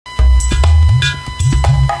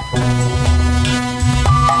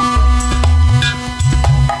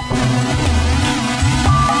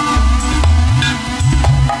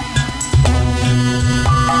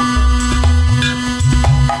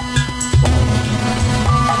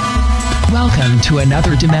Welcome to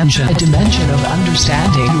another dimension, a dimension of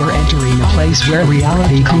understanding. You are entering a place where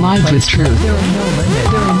reality collides with truth. There are no limits,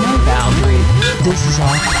 there are no boundaries. This is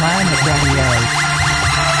OffPlanet Radio.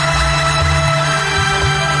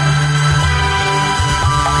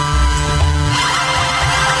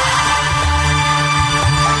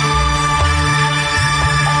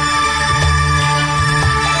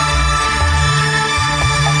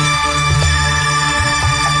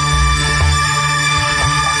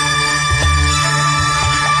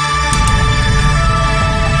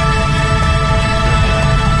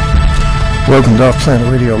 Welcome to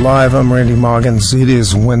OffPlanet Radio Live. I'm Randy Maugans. It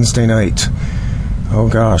is Wednesday night. Oh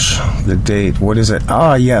gosh, the date. What is it?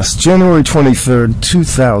 Ah, yes, January 23rd,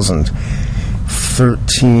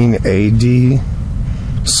 2013 AD,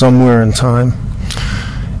 somewhere in time.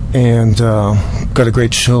 And got a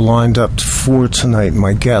great show lined up for tonight.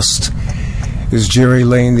 My guest is Jerry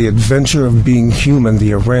Lane, The Adventure of Being Human,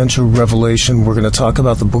 the Urantia Revelation. We're going to talk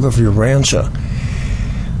about the book of Urantia.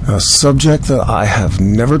 A subject that I have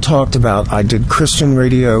never talked about. I did Christian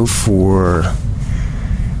radio for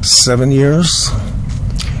 7 years,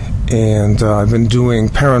 and I've been doing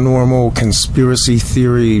paranormal conspiracy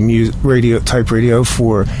theory type radio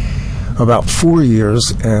for about 4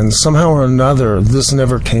 years, and somehow or another this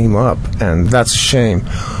never came up, and that's a shame.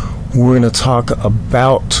 We're going to talk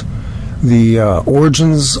about the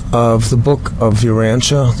origins of the book of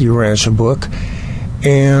Urantia, the Urantia Book.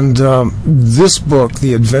 And this book,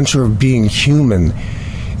 The Adventure of Being Human,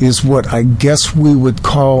 is what I guess we would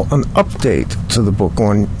call an update to the book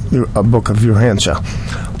on a book of Urantia.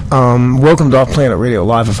 Welcome to OffPlanet Radio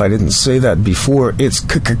Live. If I didn't say that before, it's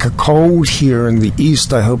cold here in the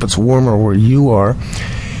east. I hope it's warmer where you are.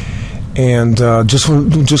 And just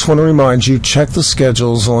want to remind you, check the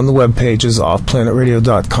schedules on the web pages,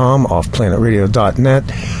 offplanetradio.com, offplanetradio.net.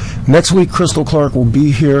 Next week, Crystal Clark will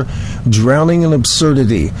be here, Drowning in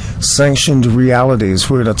Absurdity, Sanctioned Realities.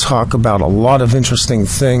 We're going to talk about a lot of interesting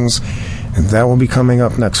things, and that will be coming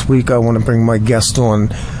up next week. I want to bring my guest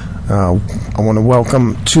on. I want to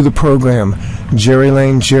welcome to the program Jerry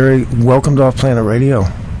Lane. Jerry, welcome to OffPlanet Radio.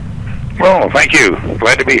 Well, thank you.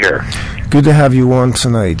 Glad to be here. Good to have you on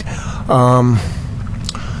tonight.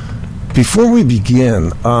 Before we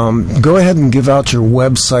begin, go ahead and give out your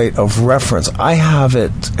website of reference. I have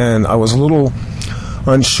it, and I was a little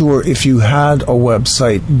unsure if you had a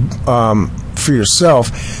website for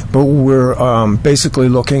yourself, but we're basically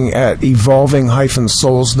looking at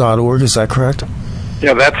evolving-souls.org. Is that correct?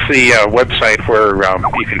 Yeah, that's the website where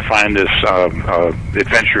you can find this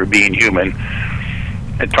Adventure of Being Human.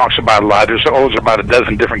 It talks about a lot. There's always about a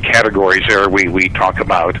dozen different categories there we talk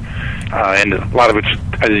about. And a lot of it's,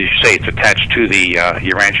 as you say, it's attached to the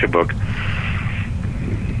Urantia book.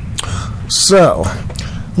 So,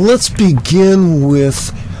 let's begin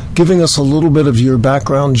with giving us a little bit of your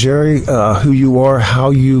background, Jerry, who you are, how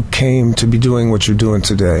you came to be doing what you're doing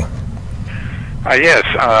today. Yes.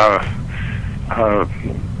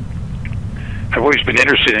 I've always been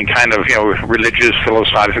interested in kind of, religious,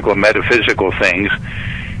 philosophical, metaphysical things.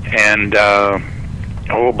 And,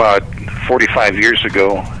 about 45 years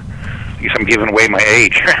ago, I guess I'm giving away my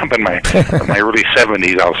age, but in my early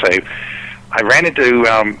 70s, I'll say, I ran into,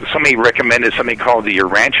 somebody recommended something called the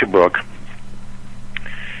Urantia Book.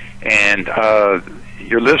 And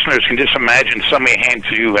your listeners can just imagine somebody hands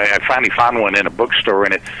you, I finally found one in a bookstore,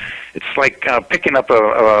 and it's like picking up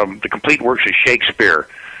the complete works of Shakespeare.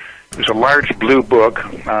 It was a large blue book,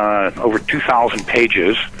 over 2,000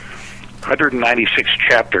 pages, 196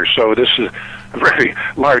 chapters, so this is a very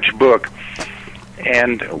large book.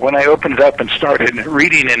 And when I opened it up and started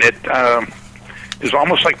reading in it, it was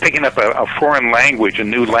almost like picking up a foreign language, a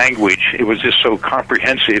new language. It was just so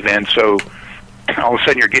comprehensive, and so all of a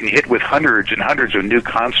sudden you're getting hit with hundreds and hundreds of new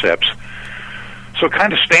concepts. So it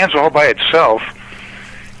kind of stands all by itself,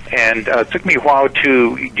 and it took me a while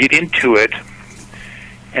to get into it.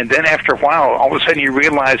 And then after a while, all of a sudden you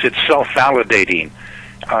realize it's self-validating.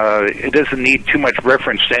 It doesn't need too much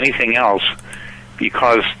reference to anything else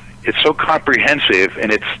because it's so comprehensive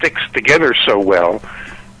and it sticks together so well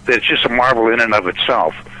that it's just a marvel in and of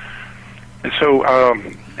itself. And so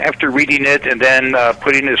after reading it and then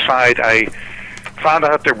putting it aside, I found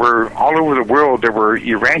out there were, all over the world, there were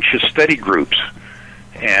Urantia study groups.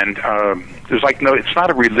 And there's it's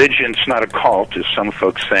not a religion, it's not a cult, as some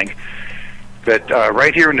folks think. But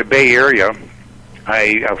right here in the Bay Area,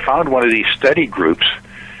 I found one of these study groups.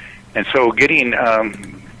 And so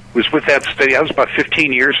was with that study. That was about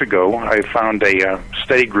 15 years ago. I found a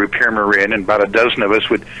study group here in Marin, and about a dozen of us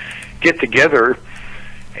would get together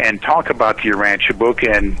and talk about the Urantia book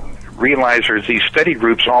and realize there's these study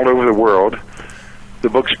groups all over the world The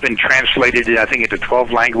book's been translated, I think, into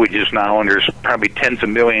 12 languages now, and there's probably tens of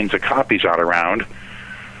millions of copies out around.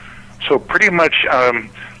 So pretty much,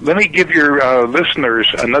 let me give your listeners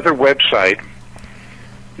another website.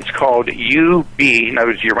 It's called UB, in other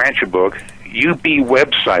words, Urantia Book,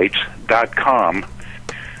 ubwebsites.com.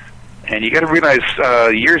 And you got to realize,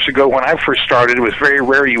 years ago when I first started, it was very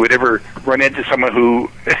rare you would ever run into someone who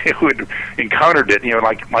had encountered it,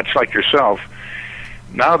 much like yourself.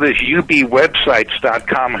 Now this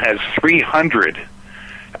ubwebsites.com has 300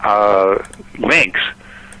 links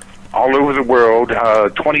all over the world,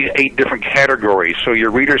 28 different categories. So your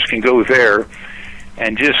readers can go there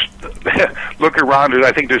and just look around.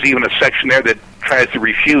 I think there's even a section there that tries to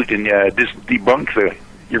refute and debunk the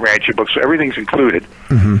Urantia book. So everything's included.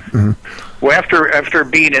 Mm-hmm, mm-hmm. Well, after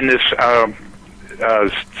being in this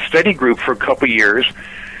study group for a couple of years,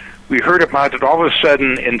 we heard about it all of a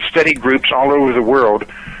sudden in study groups all over the world.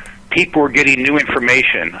 People were getting new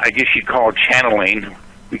information. I guess you'd call it channeling.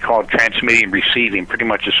 We call it transmitting and receiving, pretty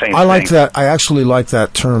much the same thing. I like that. I actually like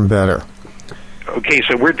that term better. Okay,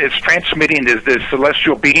 so it's transmitting. The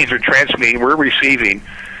celestial beings are transmitting. We're receiving.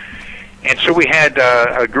 And so we had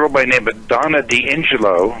a girl by the name of Donna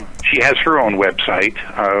D'Angelo. She has her own website,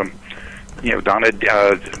 Donna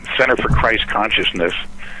Center for Christ Consciousness.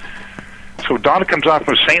 So Donna comes off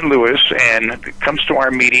from St. Louis and comes to our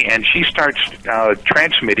meeting, and she starts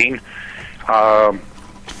transmitting,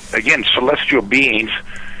 again, celestial beings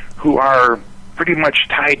who are pretty much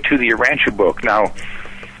tied to the Urantia book. Now,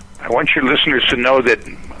 I want your listeners to know that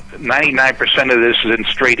 99% of this is in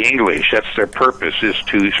straight English. That's their purpose, is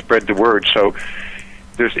to spread the word. So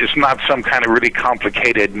it's not some kind of really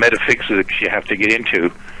complicated metaphysics you have to get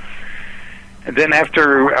into. And then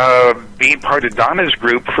after being part of Donna's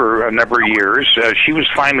group for a number of years, she was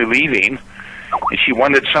finally leaving, and she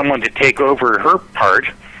wanted someone to take over her part.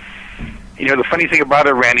 The funny thing about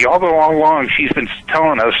her, Randy, all along she's been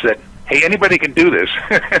telling us that, hey, anybody can do this.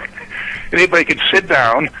 Anybody can sit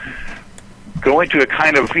down, go into a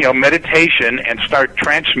kind of meditation, and start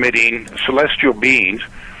transmitting celestial beings.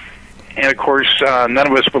 And of course, none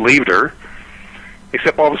of us believed her,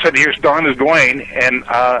 except all of a sudden here's Donna's going, and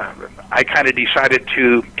I kind of decided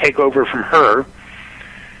to take over from her.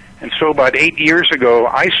 And so about 8 years ago,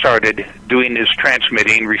 I started doing this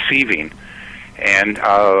transmitting, receiving. And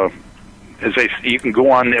you can go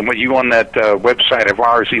on, and when you go on that website of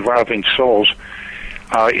ours, Evolving Souls,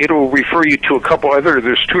 it'll refer you to a couple other,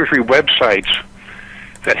 there's 2 or 3 websites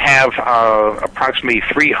that have approximately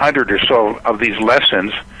 300 or so of these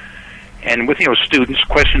lessons, and with, students,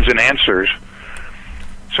 questions and answers.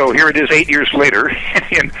 So here it is 8 years later,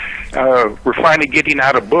 and we're finally getting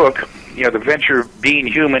out a book. The venture Being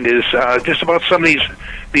Human is just about some of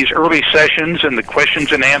these early sessions and the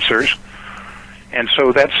questions and answers. And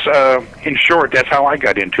so that's, in short, that's how I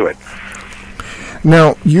got into it.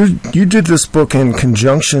 Now, you did this book in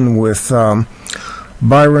conjunction with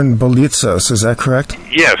Byron Belitsos, is that correct?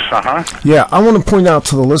 Yes, uh-huh. Yeah, I want to point out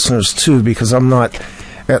to the listeners, too, because I'm not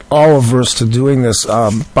at all averse to doing this.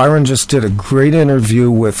 Byron just did a great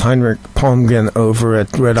interview with Heinrich Palmgren over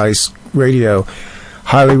at Red Ice Radio.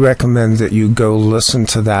 Highly recommend that you go listen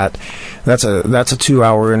to that. That's a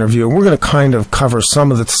 2-hour interview. We're going to kind of cover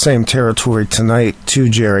some of the same territory tonight, too,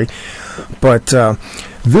 Jerry. But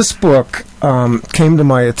this book came to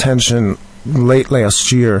my attention late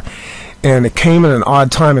last year, and it came at an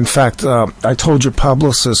odd time. In fact, I told your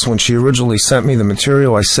publicist when she originally sent me the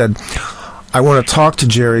material, I said, I want to talk to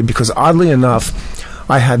Jerry because, oddly enough,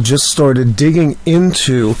 I had just started digging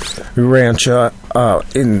into Urantia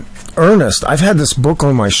in earnest. I've had this book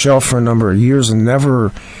on my shelf for a number of years and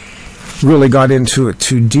never really got into it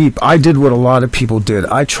too deep. I did what a lot of people did.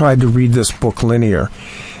 I tried to read this book linear.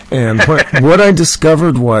 And what I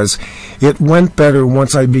discovered was it went better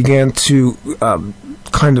once I began to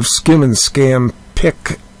kind of skim and scam,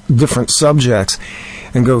 pick different subjects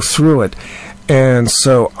and go through it. And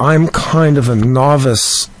so I'm kind of a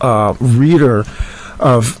novice reader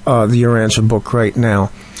of the Urantia book right now.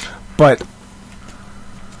 But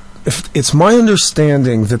it's my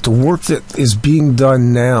understanding that the work that is being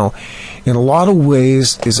done now, in a lot of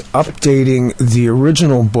ways, is updating the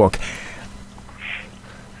original book.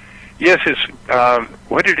 Yes, it's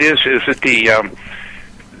what it is that the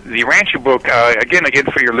Urantia book, again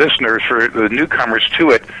for your listeners, for the newcomers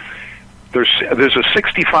to it, there's a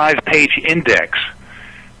 65-page index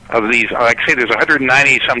of these. Like I say, there's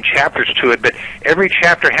 190 some chapters to it, but every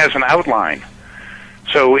chapter has an outline.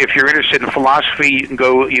 So if you're interested in philosophy, you can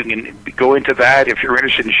go into that. If you're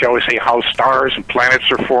interested in, shall we say, how stars and planets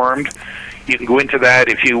are formed, you can go into that.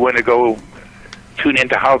 If you want to go tune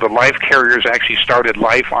into how the life carriers actually started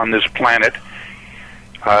life on this planet,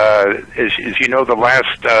 As you know, the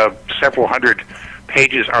last several hundred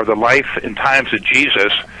pages are the life and times of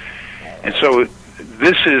Jesus. And so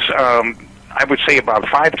this is, I would say, about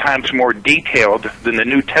 5 times more detailed than the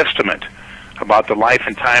New Testament about the life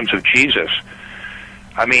and times of Jesus.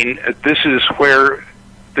 I mean, this is where,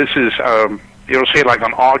 it'll say like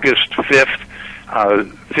on August 5th,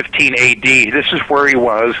 15 A.D., this is where he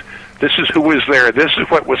was, this is who was there, this is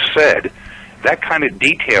what was said. That kind of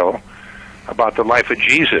detail about the life of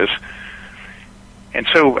Jesus. And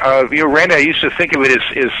so, Randy, I used to think of it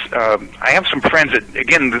as I have some friends that,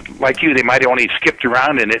 again, like you, they might have only skipped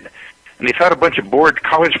around in it, and they thought a bunch of bored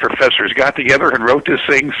college professors got together and wrote this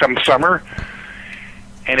thing some summer.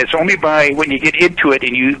 And it's only when you get into it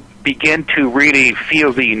and you begin to really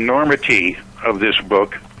feel the enormity of this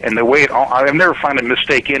book and the way it all, I've never found a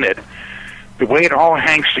mistake in it, the way it all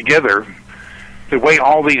hangs together, the way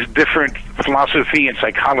all these different philosophy and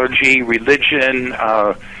psychology, religion,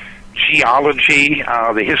 geology,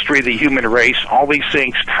 the history of the human race, all these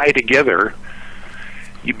things tie together,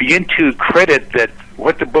 you begin to credit that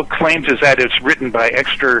what the book claims is that it's written by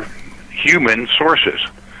extra human sources.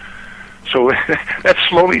 So that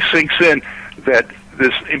slowly sinks in that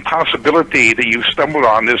this impossibility that you've stumbled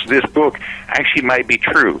on, this book, actually might be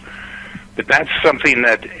true. But that's something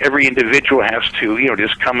that every individual has to,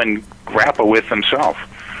 just come and grapple with themselves.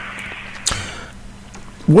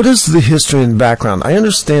 What is the history and background? I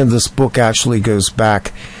understand this book actually goes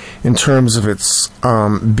back in terms of its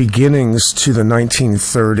beginnings to the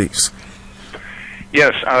 1930s.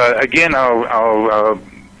 Yes. Again, I'll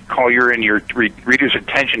call your readers'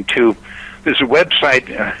 attention to there's a website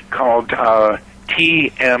called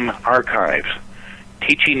TM Archives,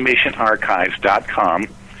 teachingmissionarchives.com,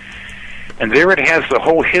 and there it has the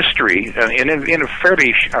whole history in a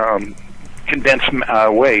fairly condensed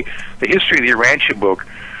way. The history of the Urantia Book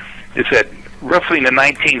is that roughly in the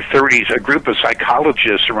 1930s, a group of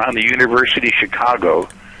psychologists around the University of Chicago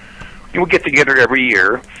would get together every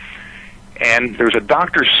year, and there's a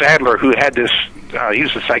Dr. Sadler who had this, he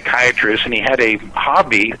was a psychiatrist, and he had a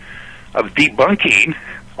hobby of debunking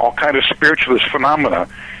all kind of spiritualist phenomena.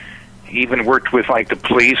 He even worked with like the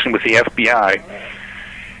police and with the FBI.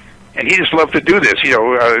 And he just loved to do this.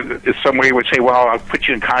 Somebody would say, well, I'll put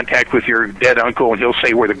you in contact with your dead uncle, and he'll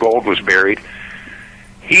say where the gold was buried.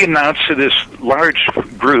 He announced to this large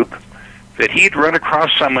group that he'd run across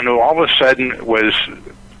someone who all of a sudden was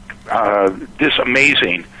this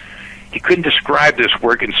amazing. He couldn't describe this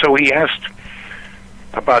work, and so he asked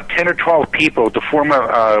about 10 or 12 people to form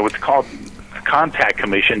what's called a contact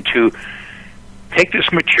commission to take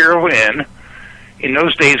this material in. In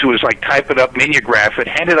those days, it was like type it up, mimeograph it,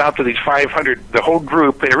 hand it out to these 500, the whole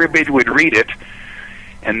group, and everybody would read it.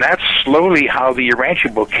 And that's slowly how the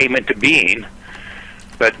Urantia Book came into being.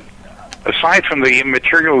 But aside from the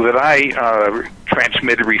material that I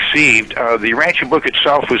received, the Urantia Book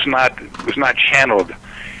itself was not channeled.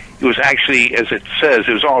 It was actually, as it says,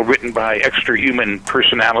 it was all written by extra-human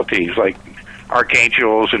personalities like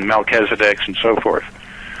archangels and Melchizedeks and so forth.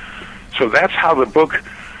 So that's how the book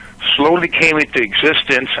slowly came into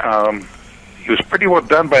existence. It was pretty well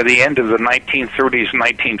done by the end of the 1930s,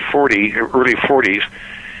 1940s, early 40s.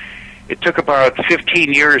 It took about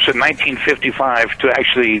 15 years in 1955 to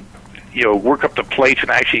actually, work up the plates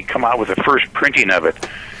and actually come out with the first printing of it.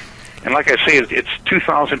 And like I say, it's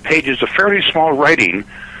 2,000 pages, a fairly small writing.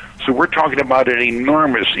 So we're talking about an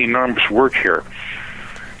enormous, enormous work here.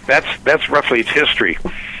 That's roughly its history.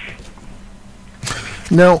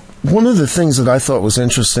 Now, one of the things that I thought was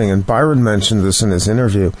interesting, and Byron mentioned this in his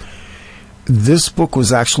interview, this book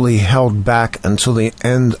was actually held back until the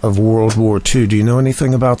end of World War II. Do you know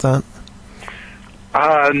anything about that?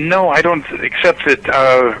 No, I don't, except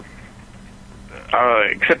that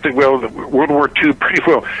World War II pretty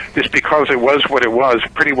well, just because it was what it was,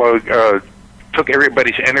 pretty well took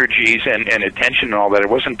everybody's energies and attention and all that. It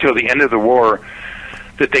wasn't until the end of the war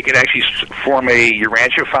that they could actually form a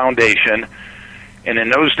Urantia Foundation, and in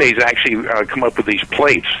those days actually come up with these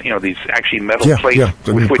plates, these actually metal plates. Yeah,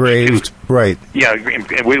 with engraved, right. Yeah,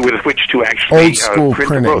 with which to actually old school print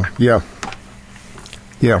printing. the book.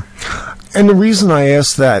 Yeah. And the reason I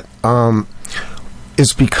ask that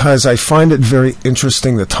is because I find it very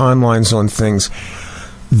interesting, the timelines on things.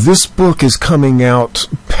 This book is coming out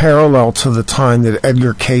parallel to the time that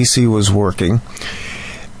Edgar Cayce was working,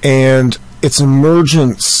 and its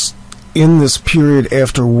emergence in this period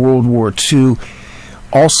after World War II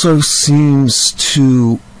also seems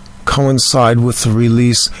to coincide with the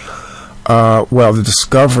release, the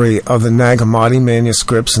discovery of the Nag Hammadi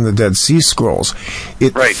manuscripts and the Dead Sea Scrolls.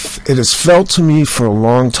 It has felt to me for a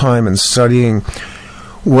long time in studying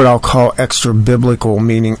what I'll call extra biblical,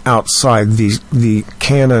 meaning outside the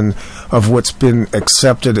canon of what's been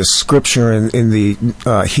accepted as scripture in the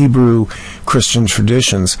Hebrew Christian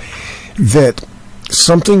traditions, that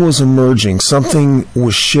something was emerging, something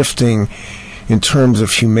was shifting in terms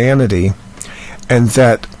of humanity, and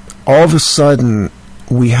that all of a sudden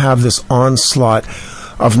we have this onslaught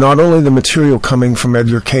of not only the material coming from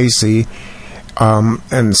Edgar Cayce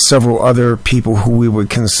and several other people who we would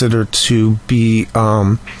consider to be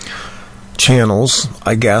channels,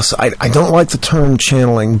 I guess. I don't like the term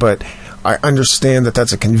channeling, but I understand that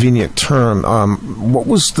that's a convenient term. What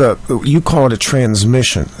was you call it a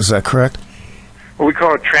transmission, is that correct? Well, we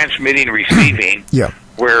call it transmitting, receiving, yeah.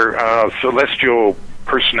 Where celestial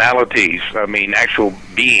personalities, actual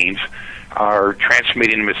beings, are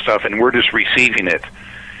transmitting with stuff, and we're just receiving it.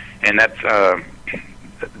 And that's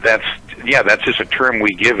just a term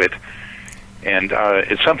we give it. And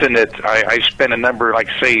it's something that I spent a number,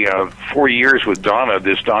 4 years with Donna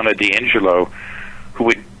D'Angelo,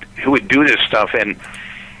 who would do this stuff, and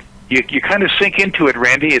you kind of sink into it,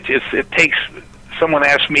 Randy. It takes. Someone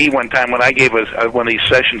asked me one time when I gave one of these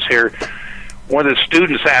sessions here. One of the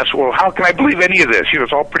students asked, "Well, how can I believe any of this?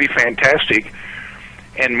 It's all pretty fantastic."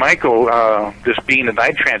 And Michael, this being that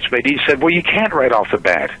I transmit, he said, "Well, you can't right off the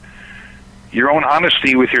bat. Your own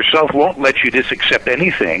honesty with yourself won't let you just accept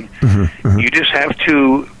anything. Mm-hmm. You just have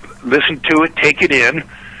to listen to it, take it in,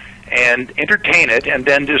 and entertain it, and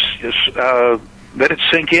then just let it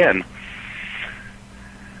sink in."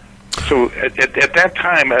 So at that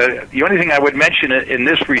time, the only thing I would mention in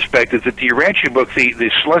this respect is that the Urantia Book,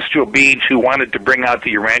 the celestial beings who wanted to bring out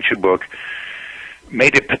the Urantia Book,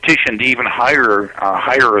 made a petition to even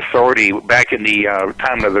higher authority back in the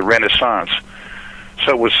time of the Renaissance.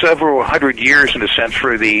 So it was several hundred years, in a sense,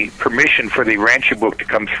 for the permission for the Urantia Book to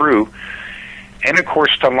come through. And, of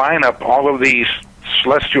course, to line up all of these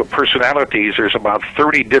celestial personalities, there's about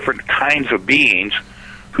 30 different kinds of beings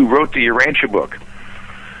who wrote the Urantia Book.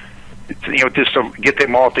 Just to get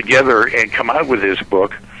them all together and come out with this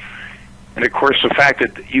book. And, of course, the fact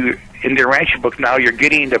that in the Urantia Book now you're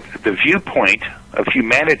getting the viewpoint of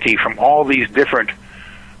humanity from all these different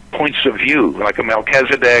points of view, like a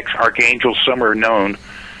Melchizedek's, archangels, some are known,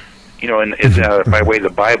 by way of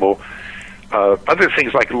the Bible. Other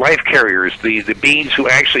things like life carriers, the beings who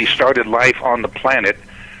actually started life on the planet,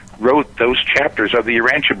 wrote those chapters of the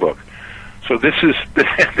Urantia Book. So this is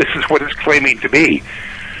what it's claiming to be.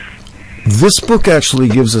 This book actually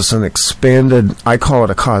gives us an expanded, I call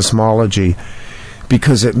it a cosmology,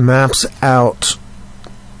 because it maps out,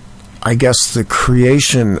 I guess, the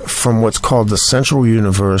creation from what's called the central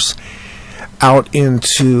universe out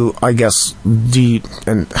into, I guess, deep.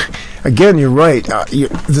 And again, you're right.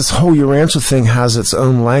 This whole Urantia thing has its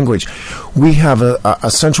own language. We have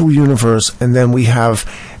a central universe, and then we have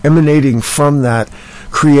emanating from that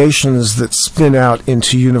creations that spin out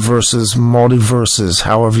into universes, multiverses,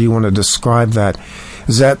 however you want to describe that.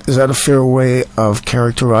 Is that a fair way of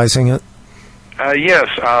characterizing it? Yes.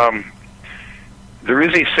 There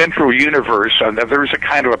is a central universe. There is a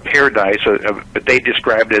kind of a paradise, but they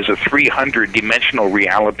described it as a 300-dimensional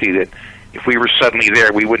reality that if we were suddenly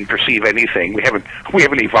there, we wouldn't perceive anything. We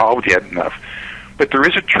haven't evolved yet enough. But there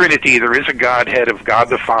is a Trinity. There is a Godhead of God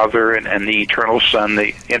the Father and the Eternal Son,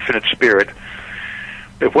 the Infinite Spirit.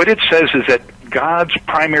 But what it says is that God's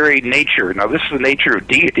primary nature, now this is the nature of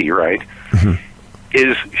deity, right,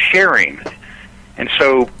 is sharing. And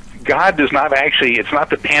so God does not actually, it's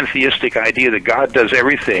not the pantheistic idea that God does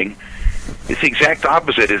everything. It's the exact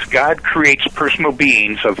opposite. Is God creates personal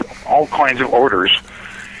beings of all kinds of orders.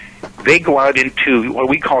 They go out into what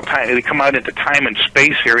we call time. They come out into time and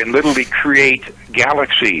space here and literally create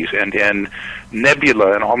galaxies and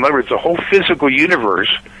nebula and all. In other words, the whole physical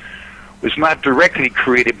universe was not directly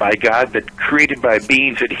created by God, but created by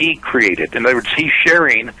beings that He created. In other words, He's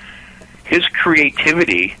sharing His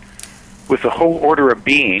creativity with the whole order of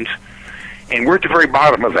beings, and we're at the very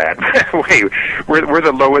bottom of that. We're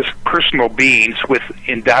the lowest personal beings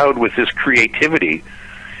endowed with this creativity.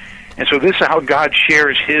 And so this is how God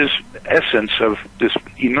shares His essence of this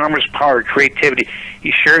enormous power, creativity.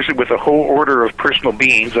 He shares it with a whole order of personal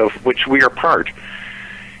beings of which we are part.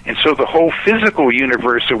 And so the whole physical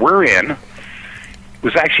universe that we're in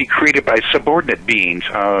was actually created by subordinate beings.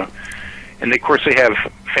 And, of course, they have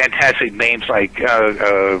fantastic names like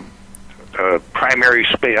primary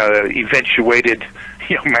eventuated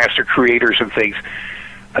master creators and things.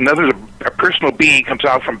 A personal being comes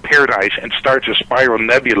out from paradise and starts a spiral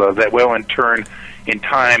nebula that will, in turn, in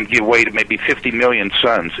time, give way to maybe 50 million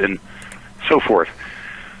suns and so forth.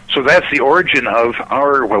 So that's the origin of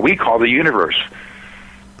what we call the universe.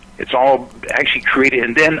 It's all actually created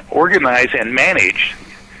and then organized and managed.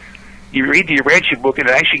 You read the Urantia book, and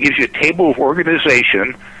it actually gives you a table of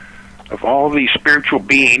organization of all these spiritual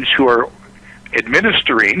beings who are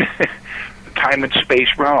administering the time and space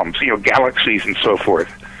realms, galaxies and so forth.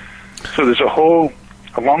 So there's a whole,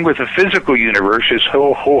 along with the physical universe, this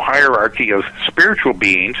whole hierarchy of spiritual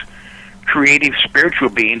beings, creative spiritual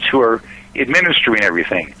beings who are administering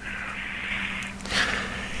everything.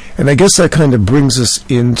 And I guess that kind of brings us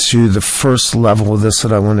into the first level of this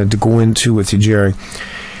that I wanted to go into with you, Jerry,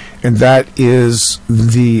 and that is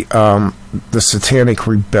the Satanic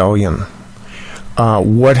Rebellion.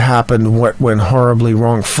 What happened? What went horribly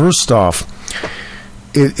wrong? First off,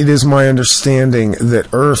 it is my understanding that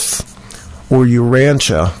Earth, or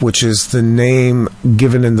Urantia, which is the name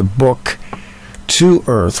given in the book to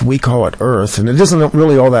Earth, we call it Earth, and it isn't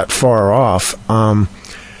really all that far off,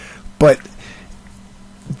 but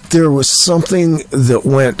there was something that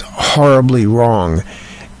went horribly wrong,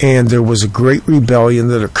 and there was a great rebellion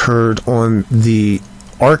that occurred on the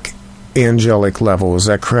archangelic level. Is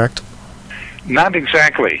that correct? Not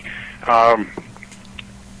exactly. There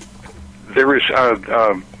is.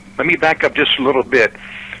 Let me back up just a little bit.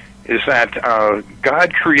 Is that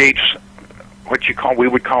God creates what we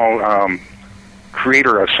would call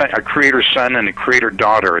creator, a creator son and a creator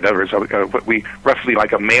daughter. In other words, what we roughly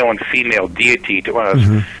like a male and female deity to us.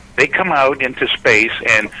 Mm-hmm. They come out into space,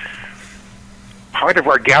 and part of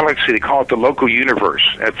our galaxy, they call it the local universe.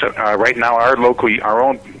 That's right now our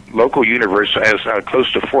own local universe has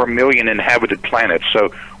close to 4 million inhabited planets. So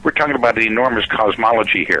we're talking about an enormous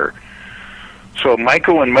cosmology here. So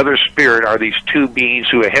Michael and Mother Spirit are these two beings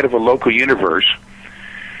who are head of a local universe.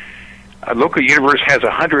 A local universe has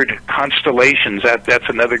 100 constellations. That's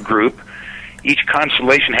another group. Each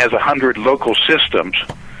constellation has 100 local systems,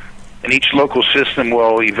 and each local system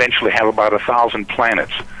will eventually have about 1,000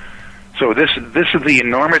 planets. So this is the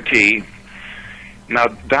enormity. Now,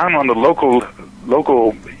 down on the local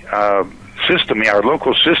system, our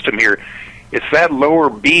local system here, it's that lower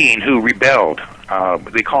being who rebelled.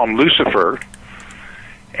 They call him Lucifer,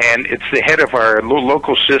 and it's the head of our little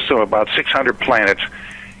local system, about 600 planets.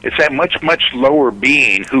 It's that much lower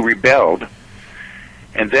being who rebelled,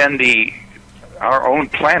 and then our own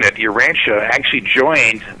planet, Urantia, actually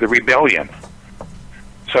joined the rebellion.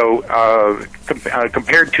 So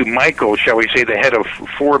compared to Michael, shall we say, the head of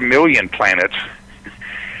 4 million planets,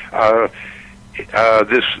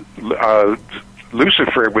 this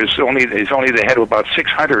Lucifer is only the head of about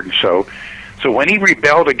 600 or so. So when he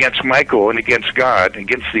rebelled against Michael and against God,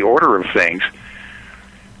 against the order of things,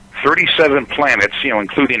 37 planets,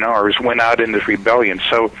 including ours, went out in this rebellion.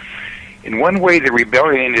 So in one way, the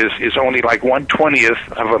rebellion is only like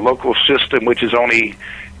 1/20th of a local system, which is only,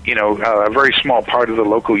 a very small part of the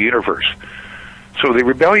local universe. So the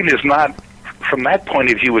rebellion is not, from that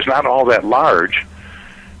point of view, is not all that large.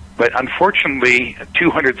 But unfortunately,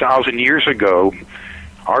 200,000 years ago,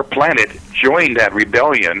 our planet joined that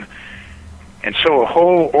rebellion, and so a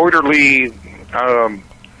whole orderly,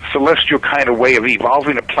 celestial kind of way of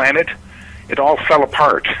evolving a planet, it all fell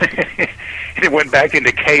apart. And it went back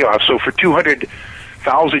into chaos. So for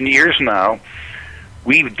 200,000 years now,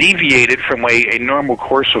 we've deviated from a normal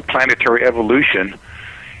course of planetary evolution,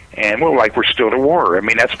 and we're still at war. I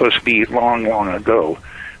mean, that's supposed to be long, long ago.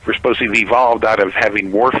 We're supposed to have evolved out of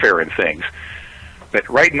having warfare and things. But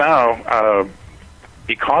right now,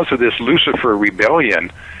 because of this Lucifer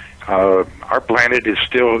rebellion, our planet is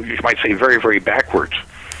still, you might say, very, very backwards.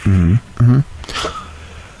 Mm-hmm. Mm-hmm.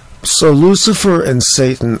 So Lucifer and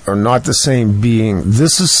Satan are not the same being.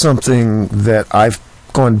 This is something that I've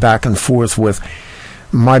gone back and forth with.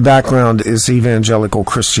 My background is evangelical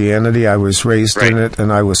Christianity. I was raised in it,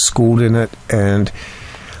 and I was schooled in it. And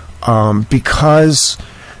because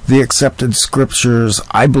the accepted scriptures,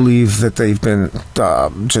 I believe that they've been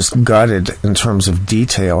just gutted in terms of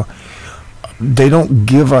detail. They don't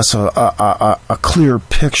give us a clear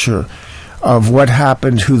picture of what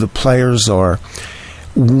happened, who the players are.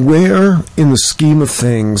 Where, in the scheme of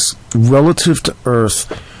things, relative to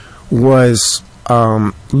Earth, was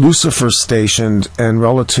Lucifer stationed, and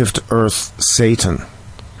relative to Earth, Satan?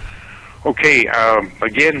 Okay,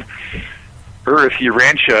 again, Earth,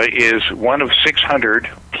 Urantia, is one of 600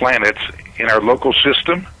 planets in our local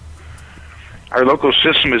system. Our local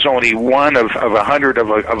system is only one of 100 of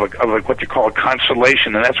what you call a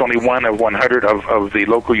constellation, and that's only one of 100 of the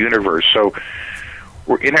local universe. So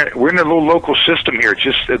we're in a little local system here. It's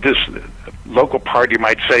just this local part, you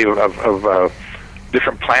might say, of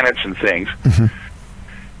different planets and things. Mm-hmm.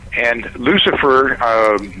 And Lucifer,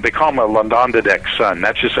 they call him a Londondidex sun.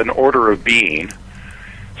 That's just an order of being.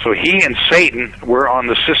 So he and Satan were on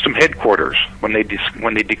the system headquarters when they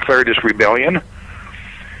declared this rebellion.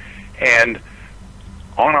 And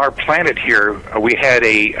on our planet here, we had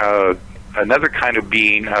another kind of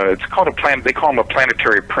being. It's called a planet. They call him a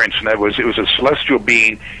planetary prince, and it was a celestial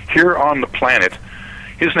being here on the planet.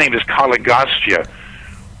 His name is Caligostia,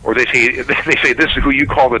 or they say this is who you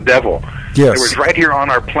call the devil. Yes. It was right here on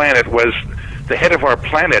our planet. Was the head of our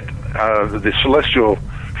planet, the celestial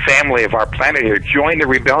family of our planet here, joined the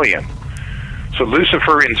rebellion. So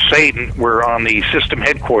Lucifer and Satan were on the system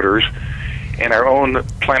headquarters, and our own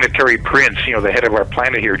planetary prince, the head of our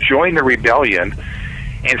planet here, joined the rebellion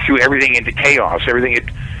and threw everything into chaos. Everything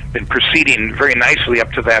had been proceeding very nicely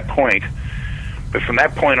up to that point. But from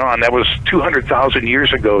that point on, that was 200,000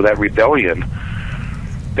 years ago, that rebellion,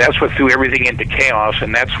 that's what threw everything into chaos,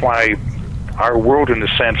 and that's why our world, in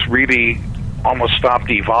a sense, really almost stopped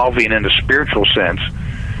evolving in a spiritual sense.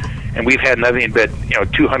 And we've had nothing but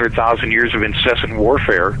 200,000 years of incessant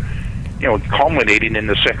warfare, culminating in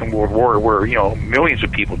the Second World War, where millions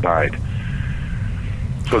of people died.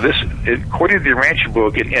 So this, according to the Urantia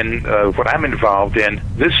Book and what I'm involved in,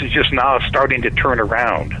 this is just now starting to turn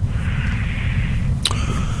around.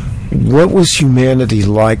 What was humanity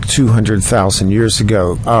like 200,000 years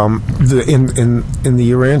ago? In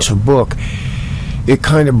the Urantia Book, it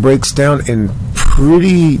kind of breaks down in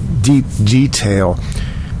pretty deep detail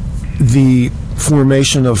the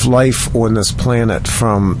formation of life on this planet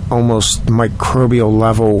from almost microbial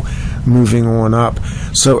level moving on up.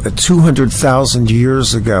 So at 200,000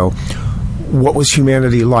 years ago, what was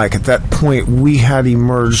humanity like? At that point, we had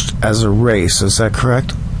emerged as a race. Is that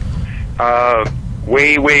correct?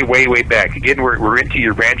 Way back. Again, we're into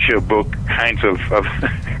Urantia Book kinds of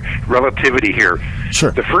relativity here.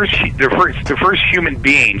 Sure. The first human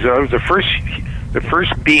beings, the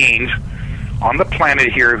first beings on the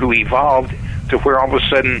planet here who evolved to where all of a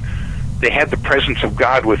sudden they had the presence of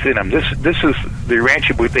God within them. This is the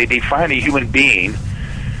Urantia Book. They define a human being.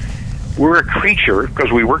 We're a creature,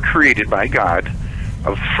 because we were created by God,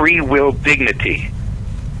 of free will dignity.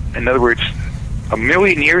 In other words, 1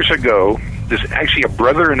 million years ago, there's actually a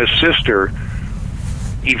brother and a sister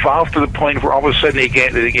evolved to the point where all of a sudden they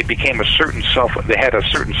became a certain they had a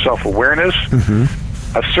certain self-awareness,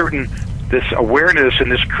 this awareness and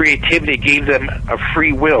this creativity gave them a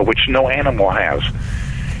free will, which no animal has.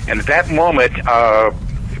 And at that moment,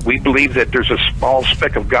 we believe that there's a small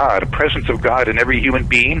speck of God, a presence of God in every human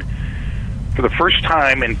being. For the first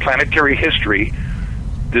time in planetary history,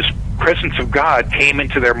 this presence of God came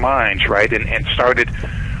into their minds, right, and started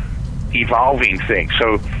evolving things.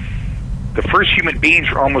 So the first human beings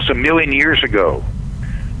were almost 1 million years ago.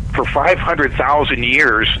 For 500,000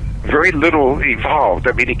 years, very little evolved.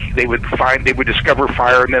 I mean, they would discover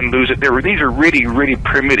fire and then lose it. These are really, really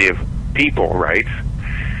primitive people, right?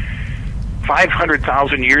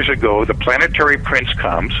 500,000 years ago, the planetary prince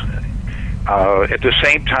comes. At the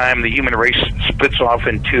same time, the human race splits off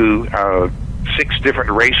into 6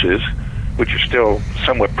 different races, which are still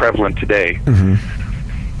somewhat prevalent today.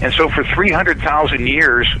 And so for 300,000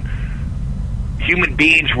 years, human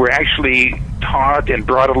beings were actually taught and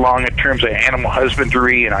brought along in terms of animal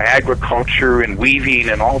husbandry and agriculture and weaving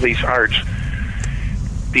and all these arts.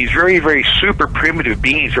 These very, very super primitive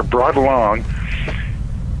beings are brought along,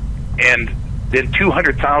 and then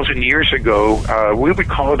 200,000 years ago, we would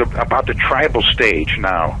call it about the tribal stage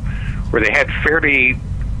now, where they had fairly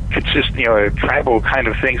consistent, tribal kind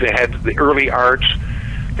of things. They had the early arts.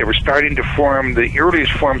 They were starting to form the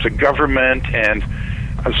earliest forms of government and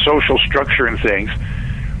a social structure and things.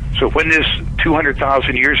 So when this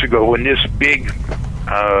 200,000 years ago, when this big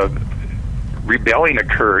rebellion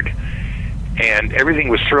occurred and everything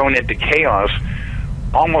was thrown into chaos,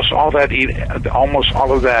 almost all of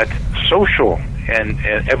that social and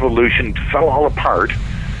evolution fell all apart.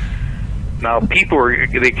 Now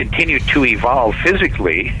they continued to evolve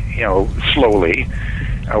physically, slowly.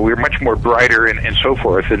 We were much more brighter and so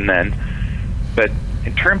forth than then. But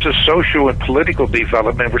in terms of social and political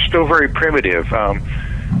development, we're still very primitive.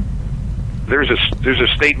 There's a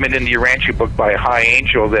statement in the Urantia Book by a high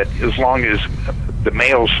angel that as long as the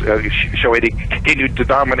males continue to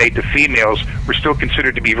dominate the females, we're still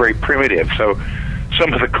considered to be very primitive. So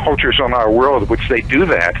some of the cultures on our world, which they do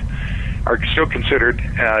that, are still considered,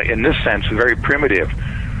 in this sense, very primitive.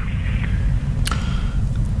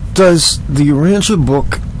 Does the Urantia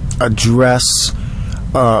Book address,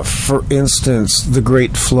 for instance, the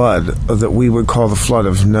Great Flood that we would call the Flood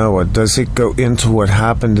of Noah? Does it go into what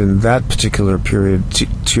happened in that particular period,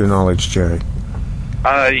 to your knowledge, Jerry?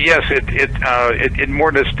 Yes, it more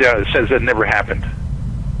or less says it never happened.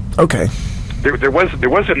 Okay. there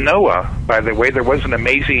was a Noah, by the way. There was an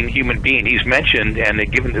amazing human being. He's mentioned and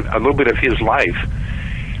given a little bit of his life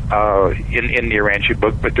in the Urantia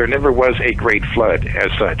book, but there never was a great flood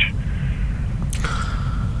as such.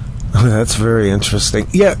 That's very interesting.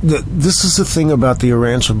 Yeah, this is the thing about the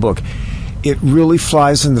Urantia book. It really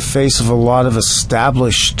flies in the face of a lot of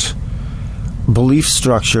established belief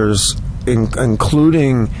structures,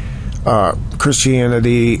 including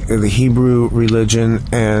Christianity, the Hebrew religion,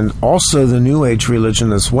 and also the New Age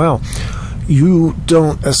religion as well. You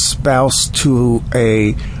don't espouse to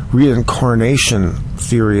a reincarnation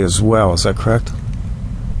theory as well, is that correct?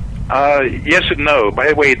 Yes and no. By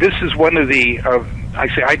the way, this is one of the,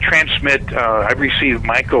 I transmit, I receive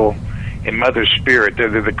Michael and Mother Spirit.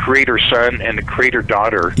 They're the creator son and the creator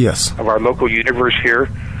daughter of our local universe here.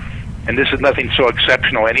 And this is nothing so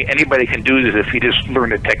exceptional. Anybody can do this if you just learn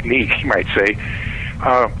the technique, you might say.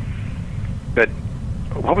 But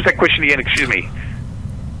what was that question again? Excuse me.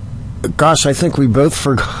 Gosh, I think we both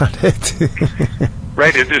forgot it.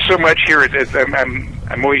 Right. There's so much here.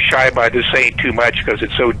 I'm always shy about just saying too much because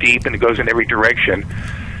it's so deep and it goes in every direction.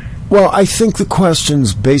 Well, I think the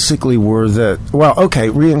questions basically were that, well, okay,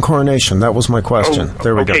 reincarnation. That was my question.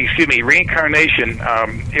 There we go. Okay, excuse me. Reincarnation,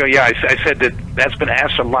 I said that's been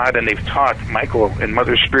asked a lot, and they've taught, Michael and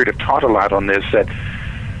Mother Spirit have taught a lot on this, that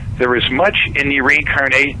there is much in the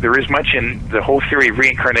reincarnation, there is much in the whole theory of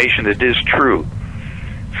reincarnation that is true.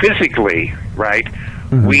 Physically, right,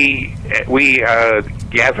 we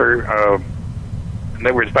gather, in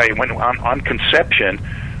other words, on conception,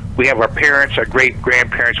 we have our parents, our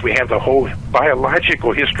great-grandparents. We have the whole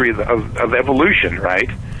biological history of evolution, right?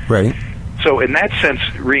 Right. So in that sense,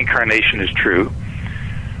 reincarnation is true.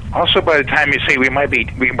 Also, by the time you say by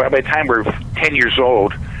the time we're 10 years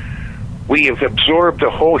old, we have absorbed the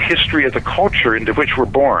whole history of the culture into which we're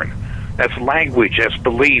born. That's language, that's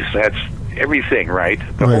beliefs, that's everything, right?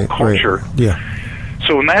 The whole culture. Right. Yeah.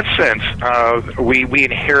 So in that sense, we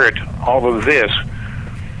inherit all of this.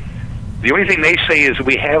 The only thing they say is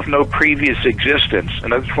we have no previous existence.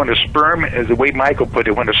 And that's when a sperm, as the way Michael put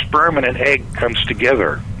it, when a sperm and an egg comes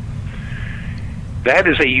together, that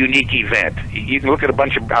is a unique event. You can look at a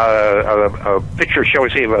bunch of pictures, shall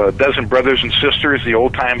we say, of a dozen brothers and sisters, the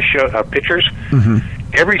old-time pictures.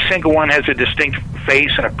 Every single one has a distinct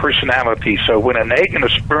face and a personality. So when an egg and a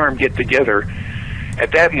sperm get together,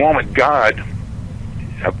 at that moment, God,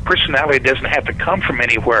 a personality doesn't have to come from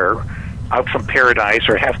anywhere, out from paradise,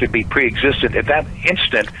 or have to be pre-existent. At that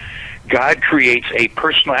instant, God creates a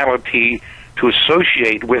personality to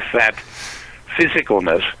associate with that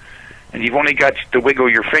physicalness, and you've only got to wiggle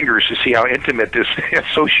your fingers to see how intimate this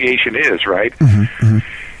association is, right?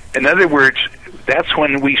 In other words, that's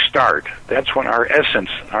when we start. That's when our essence,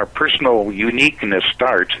 our personal uniqueness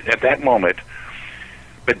starts at that moment.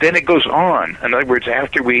 But then it goes on. In other words,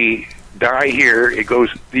 after we die here, it goes.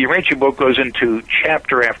 The Urantia book goes into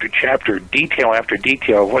chapter after chapter, detail after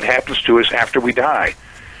detail, of what happens to us after we die,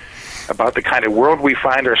 about the kind of world we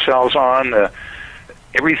find ourselves on,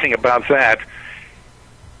 everything about that.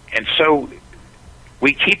 And so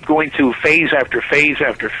we keep going through phase after phase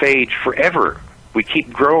after phase forever. We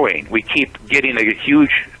keep growing. We keep getting a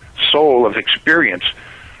huge soul of experience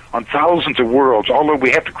on thousands of worlds, although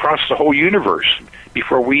we have to cross the whole universe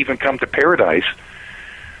before we even come to paradise.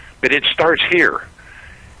 But it starts here.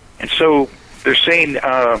 And so they're saying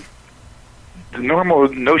the normal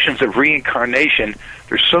notions of reincarnation,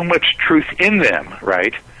 there's so much truth in them,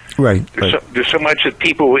 right? Right. There's so much that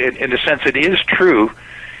people, in the sense it is true,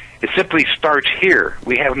 it simply starts here.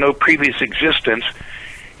 We have no previous existence.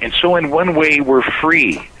 And so in one way, we're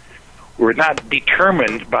free. We're not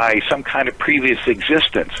determined by some kind of previous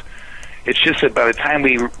existence. It's just that by the time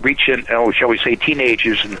we reach, shall we say,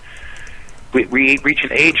 teenagers, and we reach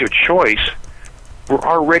an age of choice, we're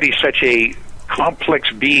already such a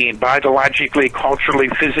complex being, biologically, culturally,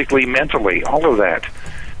 physically, mentally, all of that.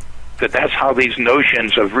 That's how these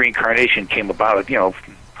notions of reincarnation came about,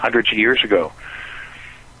 hundreds of years ago.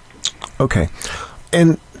 Okay.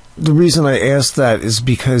 And the reason I ask that is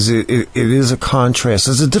because it is a contrast.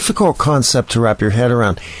 It's a difficult concept to wrap your head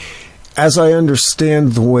around. As I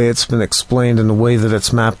understand the way it's been explained and the way that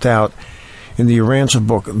it's mapped out in the Urantia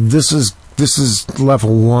book, this is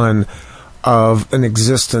level one of an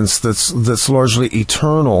existence that's largely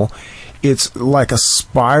eternal. It's like a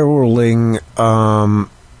spiraling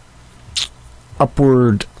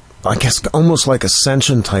upward, I guess, almost like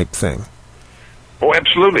ascension type thing. Oh,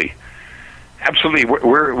 absolutely. Absolutely,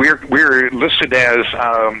 we're listed as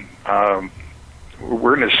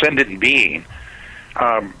we're an ascendant being.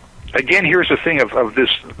 Again, here's the thing of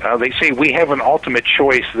this: they say we have an ultimate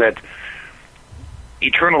choice that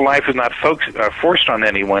eternal life is not forced on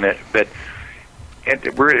anyone, but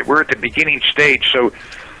we're at the beginning stage. So,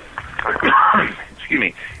 excuse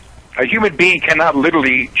me, a human being cannot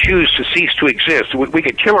literally choose to cease to exist. We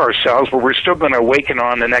could kill ourselves, but we're still going to awaken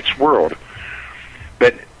on the next world.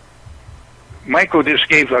 But Michael just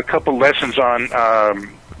gave a couple lessons on,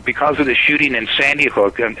 because of the shooting in Sandy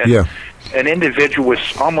Hook, and an individual with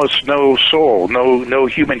almost no soul, no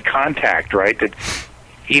human contact, right, that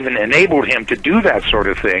even enabled him to do that sort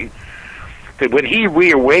of thing, that when he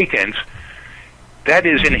reawakens, that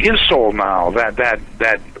is in his soul now,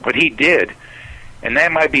 that what he did. And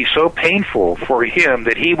that might be so painful for him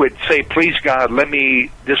that he would say, please, God, let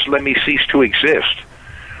me cease to exist.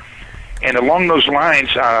 And along those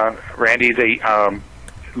lines, Randy,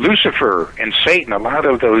 Lucifer and Satan, a lot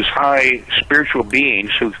of those high spiritual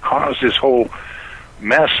beings who caused this whole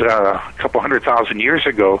mess a couple 100,000 years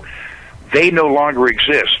ago, they no longer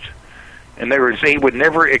exist. In other words, they would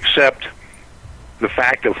never accept the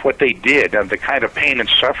fact of what they did, and the kind of pain and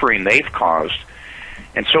suffering they've caused.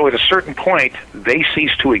 And so at a certain point, they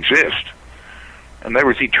cease to exist. In other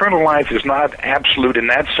words, eternal life is not absolute in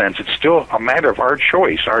that sense. It's still a matter of our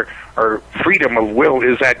choice. Our freedom of will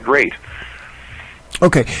is that great.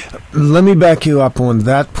 Okay, let me back you up on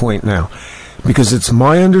that point now, because it's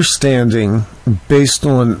my understanding, based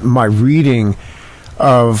on my reading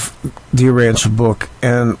of the Urantia book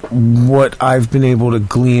and what I've been able to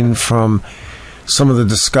glean from some of the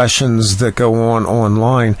discussions that go on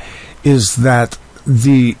online, is that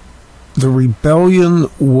the rebellion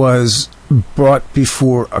was brought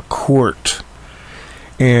before a court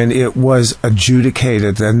and it was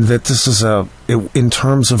adjudicated, and that this is in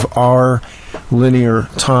terms of our linear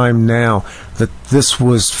time now, that this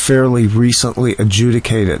was fairly recently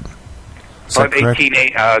adjudicated. Is that correct?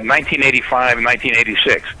 1985 and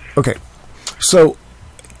 1986. Okay. So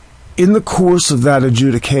in the course of that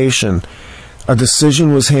adjudication, a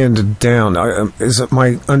decision was handed down. Is it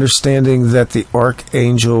my understanding that the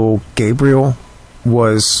Archangel Gabriel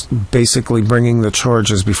was basically bringing the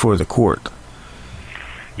charges before the court?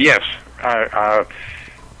 Yes.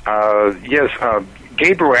 Yes.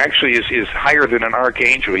 Gabriel actually is higher than an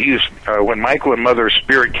archangel. He was when Michael and Mother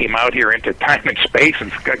Spirit came out here into time and space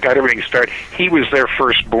and got everything started. He was their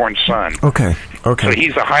firstborn son. Okay. So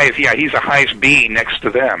he's the highest. Yeah, he's the highest being next to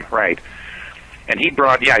them, right? And he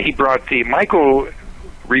brought Michael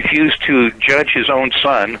refused to judge his own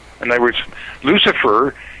son. In other words,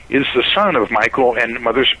 Lucifer is the son of Michael and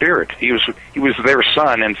Mother Spirit. He was their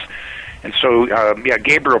son, and so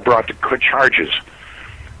Gabriel brought the charges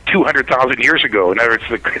 200,000 years ago. In other words,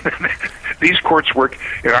 these courts work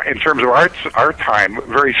in terms of our time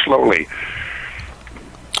very slowly.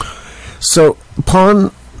 So,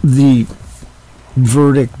 upon the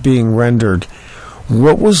verdict being rendered,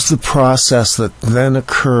 what was the process that then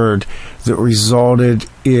occurred that resulted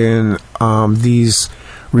in these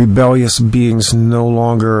rebellious beings no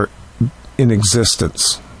longer in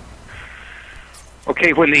existence?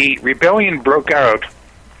 Okay, when the rebellion broke out,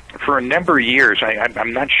 for a number of years,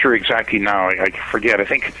 I'm not sure exactly now, I forget, I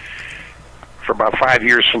think for about 5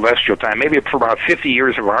 years celestial time, maybe for about 50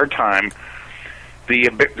 years of our time, the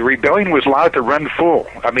rebellion was allowed to run full.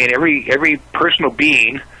 I mean, every personal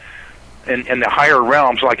being in the higher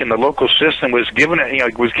realms, like in the local system, was given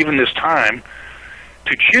this time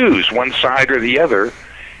to choose one side or the other.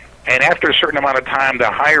 And after a certain amount of time,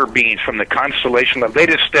 the higher beings from the constellation level, they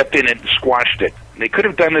just stepped in and squashed it. They could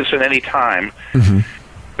have done this at any time,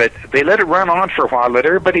 but they let it run on for a while, let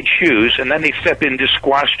everybody choose, and then they stepped in and just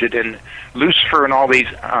squashed it. And Lucifer and all these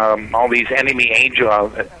enemy angel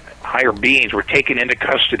higher beings were taken into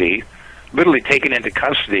custody, literally taken into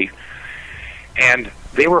custody, and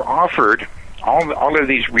they were offered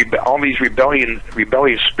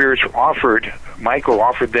rebellious spirits were offered. Michael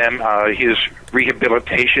offered them his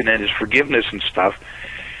rehabilitation and his forgiveness and stuff.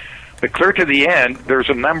 But clear to the end, there's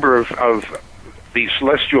a number of these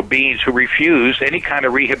celestial beings who refused any kind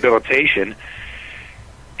of rehabilitation.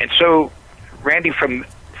 And so, Randy, from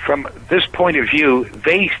this point of view,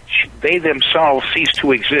 they themselves cease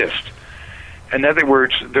to exist. In other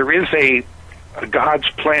words, there is a God's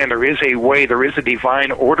plan, there is a way, there is a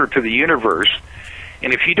divine order to the universe,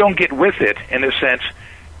 and if you don't get with it, in a sense,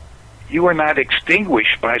 you are not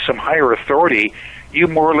extinguished by some higher authority, you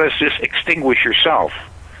more or less just extinguish yourself.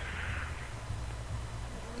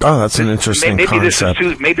 Oh, that's an interesting concept.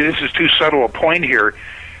 Maybe this is too subtle a point here,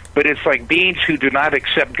 but it's like beings who do not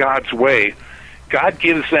accept God's way. God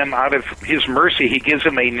gives them, out of His mercy, He gives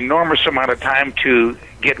them an enormous amount of time to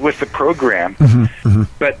get with the program.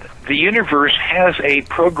 But the universe has a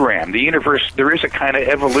program. The universe, there is a kind of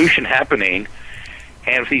evolution happening,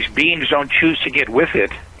 And if these beings don't choose to get with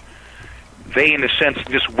it, they, in a sense,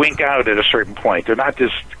 just wink out at a certain point. They're not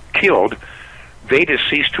just killed. They just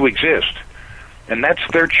cease to exist. And that's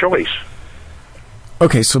their choice.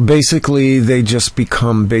 Okay, so basically they just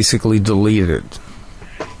become basically deleted.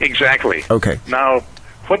 Exactly. Okay. Now,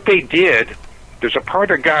 what they did, there's a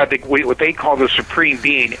part of God, that what they call the supreme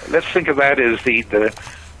being. Let's think of that as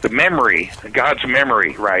the memory, God's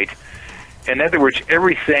memory, right? In other words,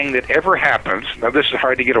 everything that ever happens, now this is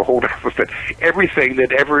hard to get a hold of, but everything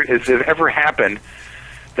that ever happened,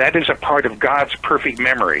 that is a part of God's perfect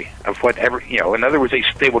memory of whatever, in other words,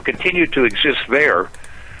 they will continue to exist there,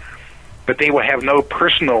 but they will have no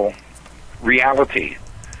personal reality.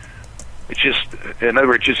 It's just, in other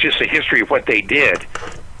words, it's just a history of what they did,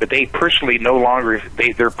 but they personally no longer,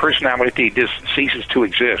 their personality just ceases to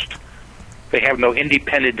exist. They have no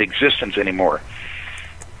independent existence anymore.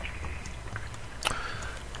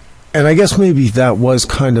 And I guess maybe that was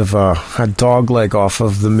kind of a dogleg off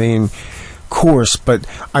of the main course, but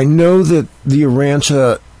I know that the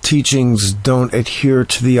Urantia teachings don't adhere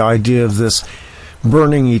to the idea of this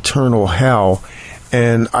burning eternal hell,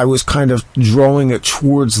 and I was kind of drawing it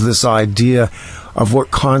towards this idea of what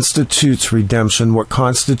constitutes redemption, what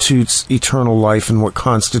constitutes eternal life, and what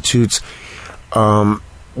constitutes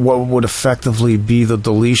what would effectively be the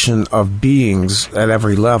deletion of beings at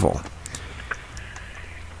every level.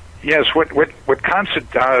 Yes,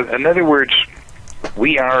 in other words,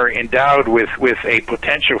 we are endowed with a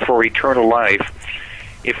potential for eternal life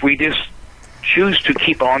if we just choose to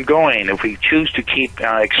keep on going, if we choose to keep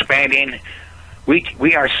expanding.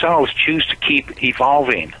 We ourselves choose to keep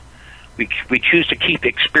evolving. We choose to keep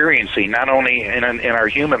experiencing, not only in our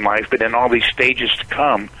human life, but in all these stages to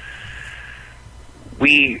come.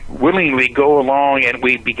 We willingly go along and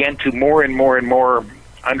we begin to more and more and more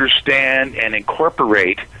understand and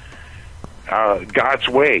incorporate God's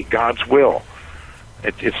way, God's will.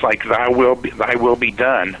 It's like thy will be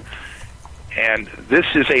done. And this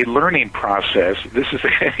is a learning process. This is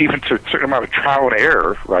even a certain amount of trial and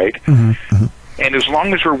error, right? Mm-hmm, mm-hmm. And as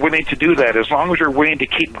long as we're willing to do that, as long as we're willing to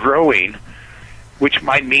keep growing, which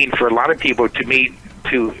might mean for a lot of people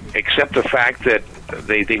to accept the fact that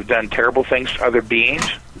they've done terrible things to other beings,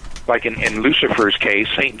 like in Lucifer's case,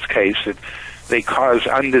 Satan's case, that they cause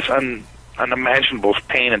this unimaginable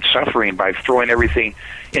pain and suffering by throwing everything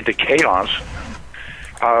into chaos.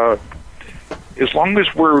 As long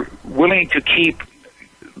as we're willing to keep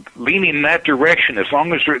leaning in that direction, as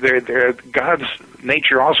long as God's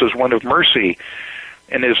nature also is one of mercy,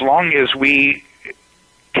 and as long as we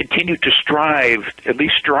continue to strive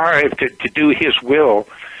to do His will,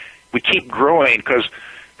 we keep growing, because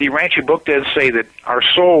the Urantia Book does say that our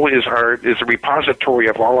soul is a repository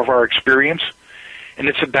of all of our experience, and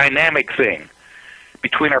it's a dynamic thing.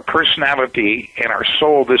 Between our personality and our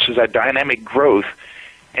soul, this is a dynamic growth,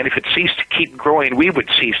 and if it ceased to keep growing, we would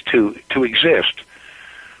cease to exist.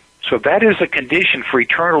 So that is the condition for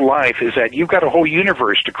eternal life, is that you've got a whole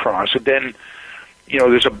universe to cross, and then,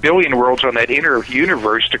 there's 1 billion worlds on that inner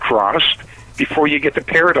universe to cross before you get to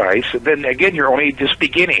paradise, and then again, you're only just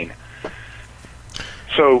beginning.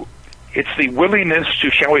 So it's the willingness to,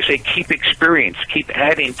 shall we say, keep experience, keep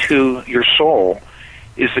adding to your soul,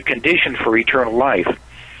 is the condition for eternal life.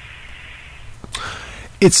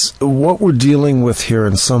 It's what we're dealing with here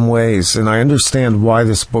in some ways, and I understand why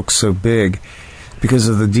this book's so big, because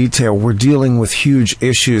of the detail. We're dealing with huge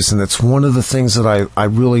issues, and it's one of the things that I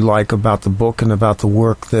really like about the book and about the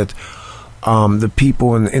work that the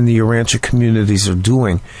people in the Urantia communities are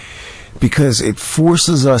doing, because it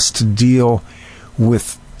forces us to deal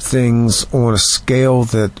with things on a scale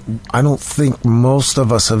that I don't think most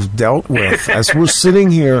of us have dealt with. As we're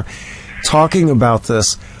sitting here talking about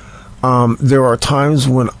this, there are times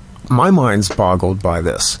when my mind's boggled by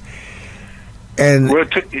this. And well,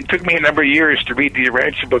 it took me a number of years to read the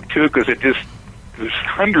Urantia Book too, because there's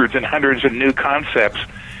hundreds and hundreds of new concepts.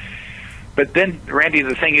 But then, Randy,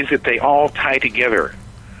 the thing is that they all tie together.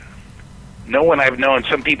 No one I've known,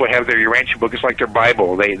 some people have their Urantia Book, it's like their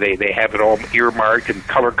Bible. They have it all earmarked and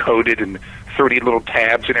color-coded and 30 little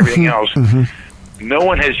tabs and everything else. Mm-hmm. No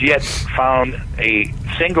one has yet found a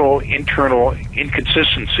single internal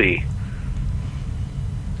inconsistency.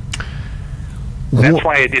 That's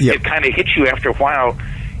why it kind of hits you after a while.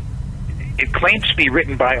 It claims to be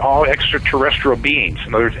written by all extraterrestrial beings,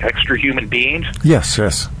 in other words, extra-human beings. Yes,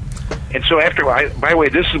 yes. And so by the way,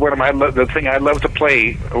 this is one of the thing I love to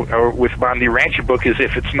play with on the Urantia Book is,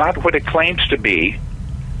 if it's not what it claims to be,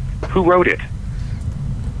 who wrote it?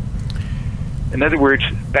 In other words,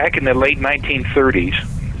 back in the late 1930s,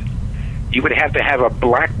 you would have to have a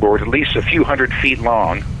blackboard at least a few hundred feet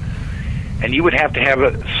long, And you would have to have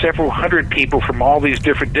several hundred people from all these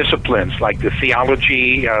different disciplines, like the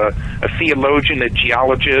theology, a theologian, a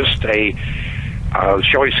geologist,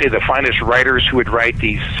 shall we say, the finest writers who would write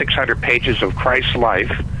these 600 pages of Christ's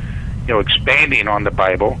life, expanding on the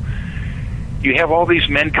Bible. You have all these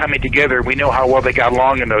men coming together. We know how well they got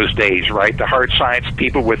along in those days, right? The hard science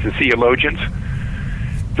people with the theologians.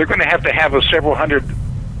 They're going to have a several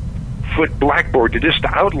hundred-foot blackboard to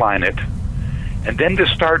outline it, and then to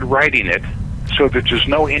start writing it so that there's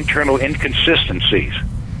no internal inconsistencies.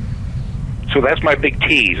 So that's my big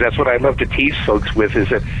tease. That's what I love to tease folks with, is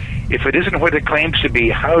that if it isn't what it claims to be,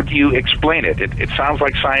 how do you explain it? It sounds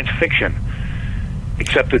like science fiction,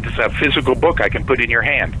 except that it's a physical book I can put in your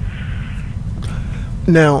hand.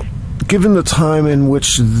 Now, given the time in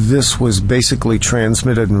which this was basically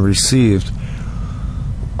transmitted and received,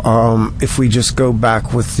 if we just go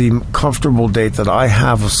back with the comfortable date that I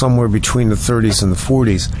have of somewhere between the 30s and the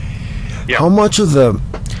 40s, yeah. how much of the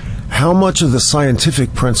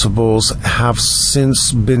scientific principles have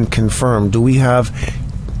since been confirmed? Do we have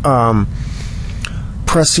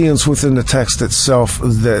prescience within the text itself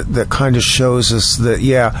that kind of shows us that,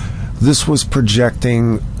 this was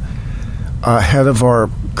projecting ahead of our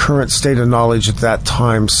current state of knowledge at that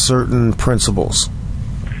time certain principles?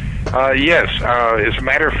 Yes. As a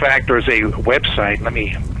matter of fact, there's a website. Let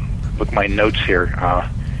me look my notes here.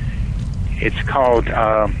 It's called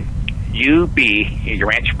Urantia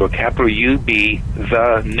Book, capital UB,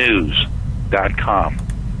 thenews.com.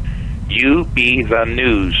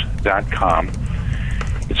 ubthenews.com.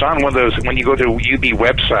 It's on one of those, when you go to UB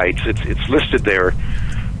websites, it's listed there.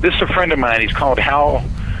 This is a friend of mine. He's called Hal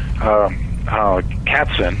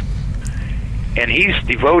Katzen, and he's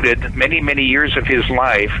devoted many, many years of his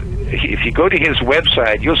life. If you go to his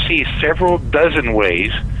website, you'll see several dozen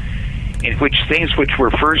ways in which things which were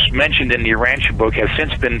first mentioned in the Urantia Book have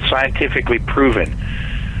since been scientifically proven.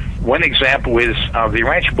 One example is the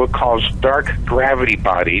Urantia Book calls dark gravity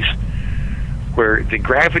bodies, where the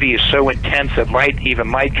gravity is so intense that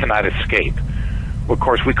even light cannot escape. Well, of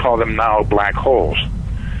course, we call them now black holes.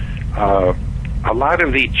 A lot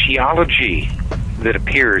of the geology that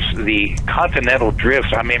appears, the continental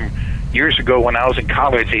drifts, I mean, years ago when I was in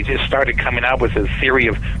college, they just started coming out with a theory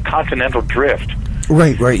of continental drift.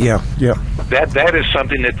 Right, yeah. That is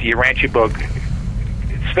something that the Urantia Book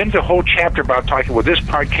spends a whole chapter about talking, well, this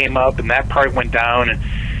part came up and that part went down, and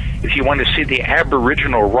if you want to see the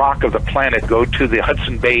aboriginal rock of the planet, go to the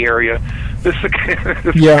Hudson Bay area. This is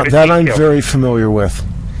that I'm very familiar with.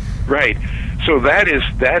 Right. So that is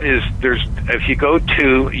there's, if you go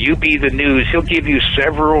to UB the News, he'll give you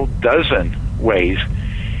several dozen ways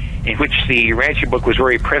in which the Urantia Book was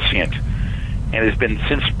very prescient and has been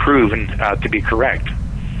since proven to be correct.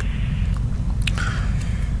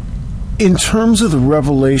 In terms of the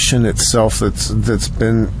revelation itself that's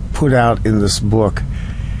been put out in this book,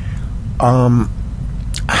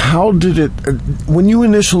 how did it, when you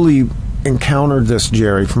initially encountered this,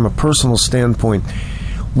 Jerry, from a personal standpoint,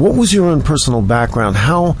 what was your own personal background?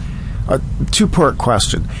 Two-part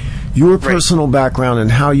question. Your personal background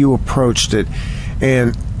and how you approached it,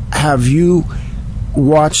 and have you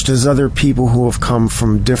watched as other people who have come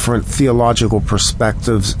from different theological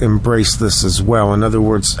perspectives embrace this as well? In other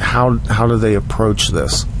words, how do they approach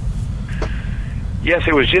this? Yes,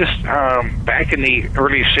 it was just back in the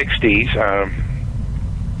early 60s.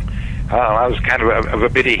 I was kind of a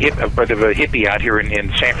bit of a hippie out here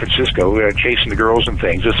in San Francisco, chasing the girls and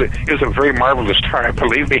things. It was a very marvelous time,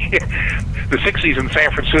 believe me. The 60s in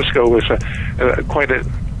San Francisco was quite a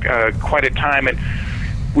time, and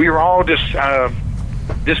we were all just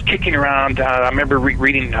kicking around. I remember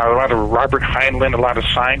reading a lot of Robert Heinlein, a lot of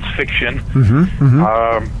science fiction.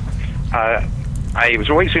 I was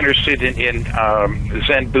always interested in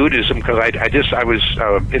Zen Buddhism because I was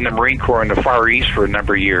in the Marine Corps in the Far East for a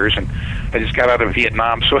number of years, and I just got out of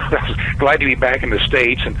Vietnam, so I was glad to be back in the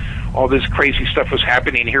States, and all this crazy stuff was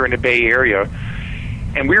happening here in the Bay Area.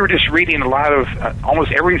 And we were just reading a lot of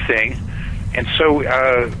almost everything. And so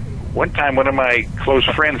one time, one of my close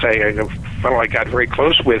friends, a fellow I got very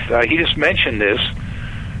close with, he just mentioned this,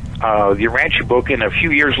 the Urantia Book, and a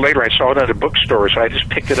few years later I saw it at a bookstore, so I just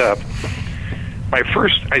picked it up. I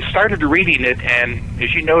started reading it, and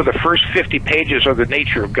as you know, the first 50 pages are the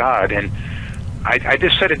nature of God, and I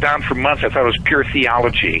just set it down for months. I thought it was pure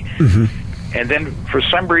theology. And then for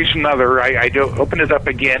some reason or other, I opened it up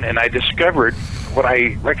again, and I discovered what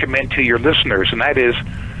I recommend to your listeners, and that is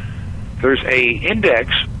there's a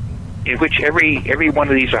index in which every one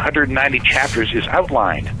of these 190 chapters is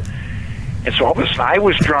outlined. And so all of a sudden I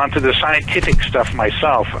was drawn to the scientific stuff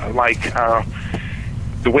myself, like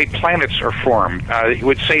the way planets are formed. It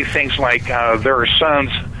would say things like there are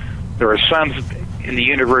suns in the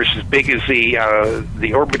universe as big as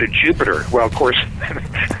the orbit of Jupiter. Well, of course,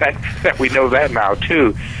 that we know that now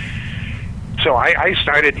too. So I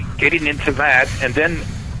started getting into that, and then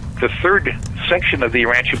the third section of the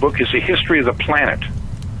Urantia book is the history of the planet,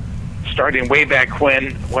 starting way back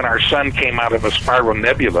when our sun came out of a spiral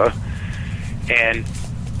nebula, and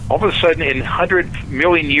all of a sudden, in 100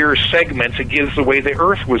 million year segments, it gives the way the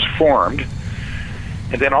Earth was formed.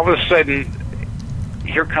 And then all of a sudden,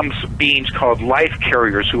 here comes beings called life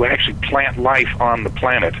carriers who actually plant life on the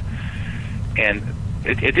planet. And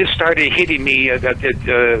it just started hitting me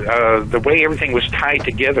the way everything was tied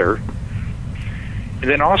together. And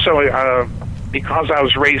then also, because I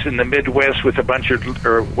was raised in the Midwest with a bunch of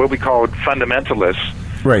or what we called fundamentalists,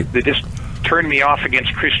 right? They just turned me off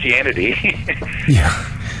against Christianity.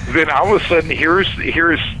 Yeah. Then all of a sudden, here's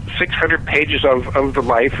 600 pages of the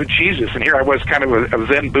life of Jesus, and here I was, kind of a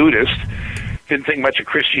Zen Buddhist, didn't think much of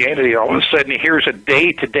Christianity. All of a sudden, here's a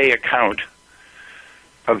day-to-day account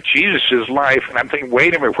of Jesus' life, and I'm thinking,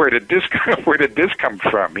 wait a minute, where did this come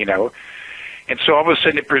from? You know, and so all of a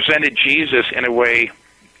sudden, it presented Jesus in a way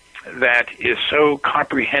that is so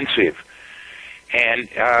comprehensive, and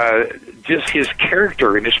just his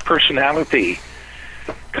character and his personality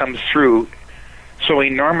comes through so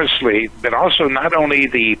enormously, but also not only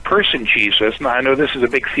the person Jesus. Now, I know this is a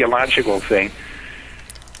big theological thing.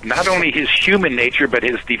 Not only his human nature, but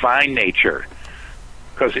his divine nature.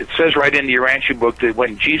 Because it says right in the Urantia book that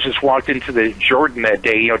when Jesus walked into the Jordan that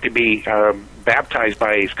day, to be baptized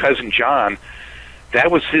by his cousin John,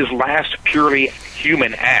 that was his last purely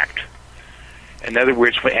human act. In other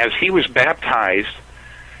words, as he was baptized,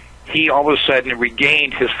 he all of a sudden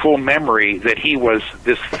regained his full memory that he was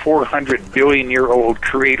this 400 billion-year-old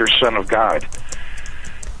creator son of God.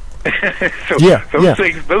 So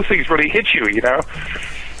those things really hit you, you know.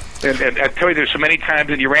 And I tell you, there's so many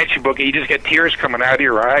times in the Urantia book, you just get tears coming out of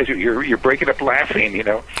your eyes. You're breaking up laughing, you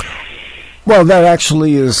know. Well, that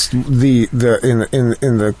actually is in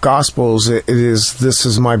the Gospels. It is, "This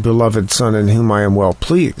is my beloved Son, in whom I am well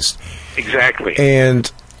pleased." Exactly.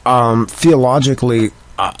 And theologically,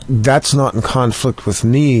 that's not in conflict with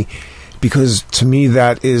me, because to me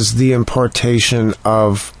that is the impartation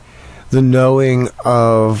of the knowing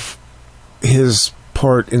of his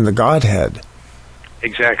part in the Godhead.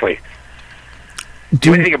 Exactly. The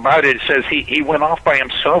only thing about it says he went off by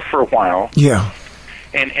himself for a while. Yeah.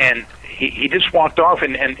 And he just walked off,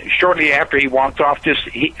 and shortly after he walked off,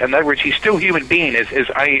 in other words, he's still a human being. As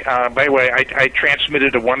by the way, I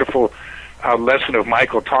transmitted a wonderful lesson of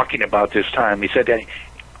Michael talking about this time. He said that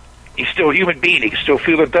he's still a human being. He can still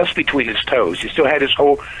feel the dust between his toes. He still had his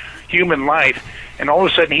whole human life, and all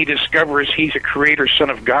of a sudden he discovers he's a creator, son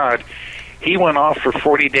of God. He went off for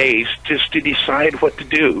 40 days just to decide what to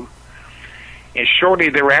do. And shortly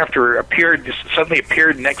thereafter suddenly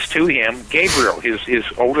appeared next to him Gabriel, his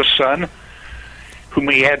oldest son, whom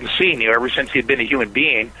he hadn't seen ever since he'd been a human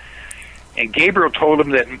being. And Gabriel told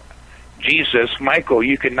him that, Jesus, Michael,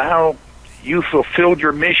 you fulfilled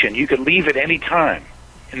your mission. You could leave at any time.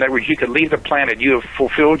 In other words, you could leave the planet. You have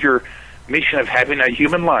fulfilled your mission of having a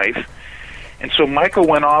human life. And so Jesus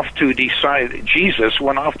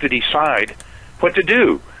went off to decide what to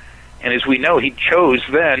do. And as we know, he chose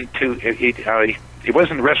then he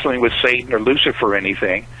wasn't wrestling with Satan or Lucifer or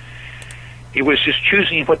anything. He was just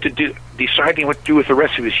choosing what to do, deciding what to do with the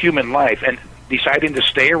rest of his human life, and deciding to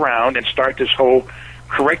stay around and start this whole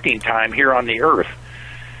correcting time here on the earth.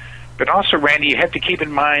 But also, Randy, you have to keep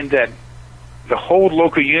in mind that the whole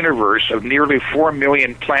local universe of nearly 4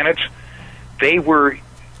 million planets, they were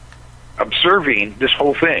observing this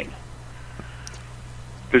whole thing.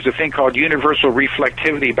 There's a thing called universal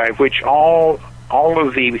reflectivity, by which all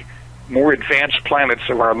of the more advanced planets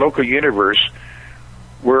of our local universe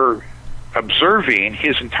were observing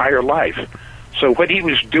his entire life. So what he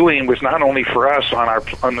was doing was not only for us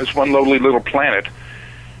on this one lowly little planet,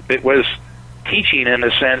 it was teaching, in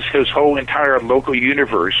a sense, his whole entire local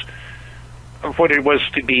universe of what it was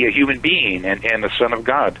to be a human being and the Son of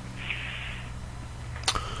God.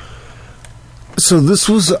 So this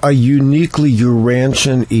was a uniquely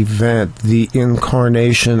Urantian event, the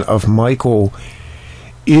incarnation of Michael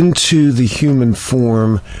into the human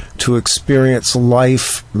form to experience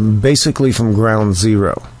life basically from ground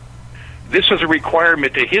zero. This was a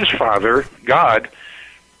requirement that his Father, God,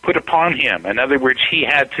 put upon him. In other words, he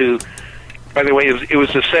had to, by the way, it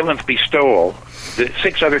was the seventh bestowal. The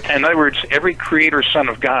 6 other 10, in other words, every creator son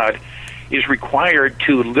of God is required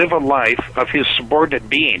to live a life of his subordinate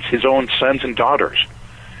beings, his own sons and daughters.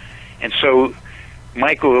 And so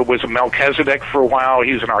Michael was a Melchizedek for a while.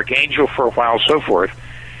 He was an archangel for a while, so forth.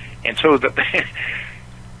 And so the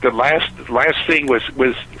the last thing was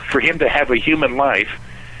for him to have a human life.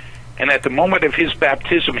 And at the moment of his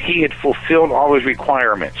baptism, he had fulfilled all his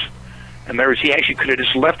requirements. In other words, he actually could have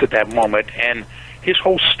just left at that moment, and his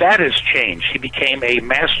whole status changed. He became a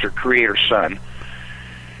master creator son.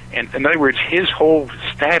 And in other words, his whole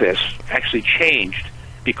status actually changed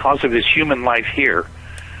because of his human life here.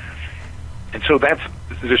 And so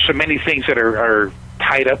there's so many things that are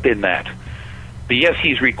tied up in that. But yes,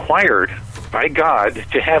 he's required by God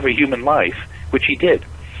to have a human life, which he did.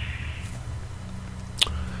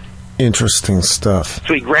 Interesting stuff.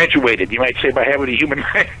 So he graduated, you might say, by having a human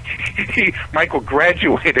life. Michael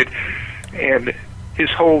graduated, and his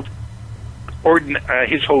whole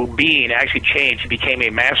being actually changed. He became a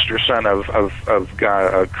master son of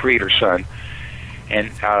God, a creator son.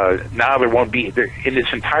 And now there won't be, in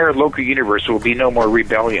this entire local universe, there will be no more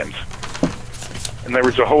rebellions. In other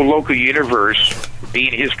words, the whole local universe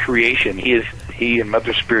being his creation, he and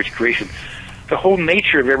Mother Spirit's creation, the whole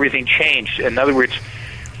nature of everything changed. In other words,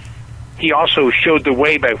 he also showed the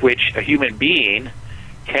way by which a human being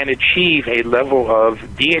can achieve a level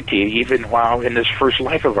of deity even while in this first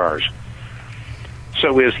life of ours.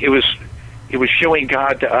 So it was showing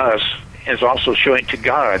God to us, and is also showing to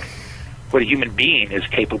God what a human being is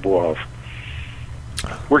capable of.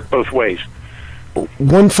 Work both ways.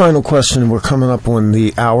 One final question. We're coming up on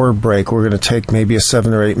the hour break. We're going to take maybe a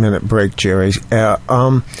 7 or 8 minute break, Jerry.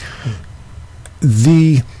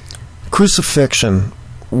 The crucifixion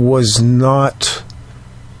was not,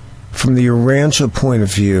 from the Urantia point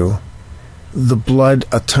of view, the blood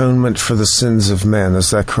atonement for the sins of men.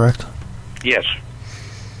 Is that correct? Yes.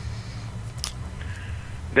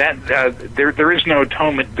 That there is no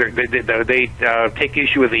atonement. They take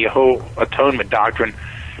issue with the whole atonement doctrine,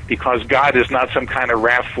 because God is not some kind of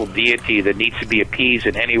wrathful deity that needs to be appeased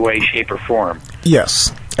in any way, shape, or form.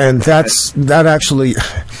 Yes, and that actually,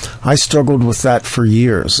 I struggled with that for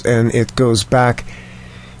years, and it goes back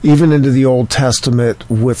even into the Old Testament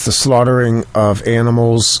with the slaughtering of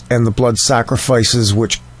animals and the blood sacrifices,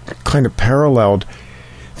 which kind of paralleled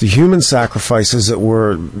the human sacrifices that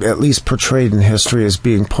were at least portrayed in history as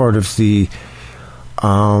being part of the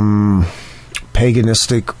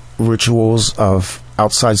paganistic rituals of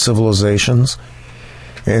outside civilizations.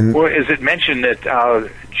 And well, as it mentioned that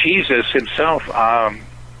Jesus himself,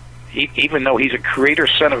 even though he's a creator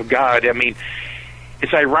son of God, I mean,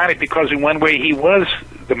 it's ironic because in one way he was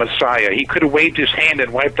the Messiah. He could have waved his hand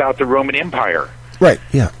and wiped out the Roman Empire. Right,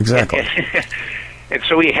 yeah, exactly. And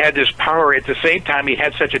so he had this power. At the same time, he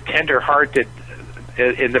had such a tender heart that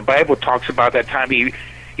in the Bible talks about that time he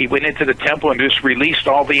went into the temple and just released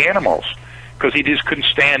all the animals because he just couldn't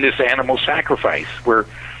stand this animal sacrifice, where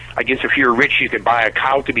I guess if you're rich, you could buy a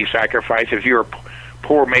cow to be sacrificed. If you're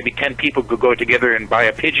poor, maybe 10 people could go together and buy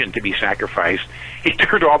a pigeon to be sacrificed. He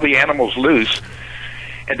turned all the animals loose.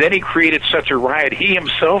 And then he created such a riot. He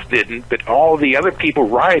himself didn't, but all the other people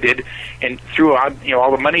rioted, and through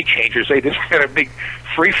all the money changers, they just had a big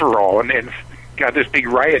free-for-all and got this big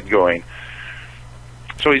riot going.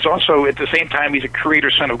 So he's also, at the same time, he's a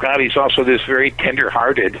creator son of God. He's also this very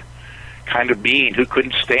tender-hearted kind of being who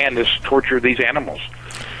couldn't stand this torture of these animals.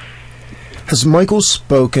 Has Michael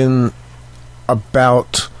spoken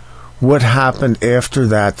about what happened after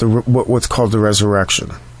that, what's called the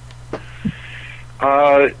resurrection?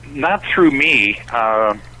 Not through me.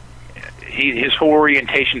 His whole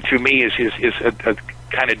orientation through me is a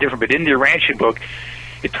kind of different. But in the Urantia book,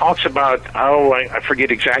 it talks about, I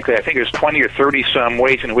forget exactly, I think there's 20 or 30 some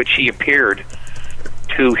ways in which he appeared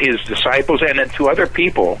to his disciples and then to other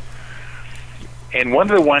people. And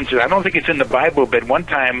one of the ones, I don't think it's in the Bible, but one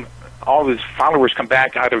time all his followers come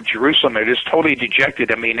back out of Jerusalem. They're just totally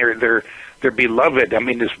dejected. I mean, they're beloved. I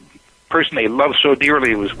mean, this person they loved so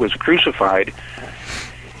dearly was crucified.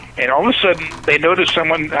 And all of a sudden, they noticed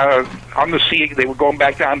someone on the sea. They were going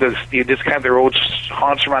back down to this kind of their old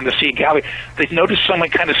haunts around the Sea of Galilee. They noticed someone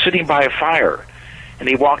kind of sitting by a fire, and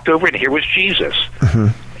he walked over, and here was Jesus. Mm-hmm.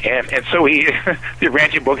 And so the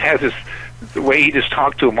Urantia book has the way he just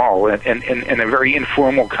talked to them all, in a very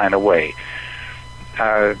informal kind of way.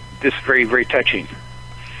 This very, very touching.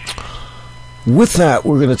 With that,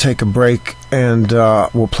 we're going to take a break, and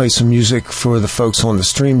we'll play some music for the folks on the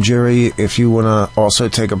stream. Jerry, if you want to also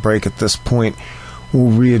take a break at this point,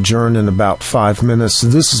 we'll re-adjourn in about 5 minutes.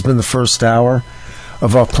 This has been the first hour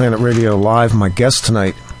of OffPlanet Radio Live. My guest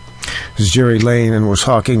tonight is Jerry Lane, and we're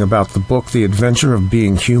talking about the book, The Adventure of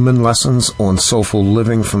Being Human, Lessons on Soulful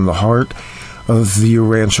Living from the Heart of the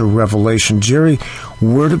Urantia Revelation. Jerry,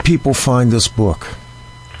 where do people find this book?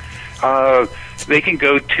 they can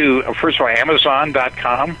go to, first of all,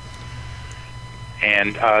 Amazon.com,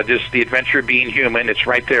 and just The Adventure of Being Human. It's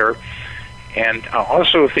right there. And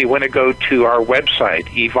also, if they want to go to our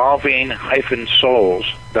website,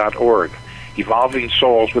 evolving-souls.org, Evolving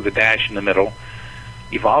Souls with a dash in the middle,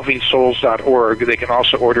 evolvingsouls.org, they can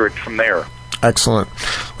also order it from there. Excellent.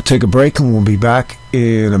 We'll take a break, and we'll be back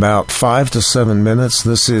in about 5 to 7 minutes.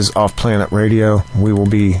 This is Off Planet Radio. We will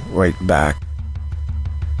be right back.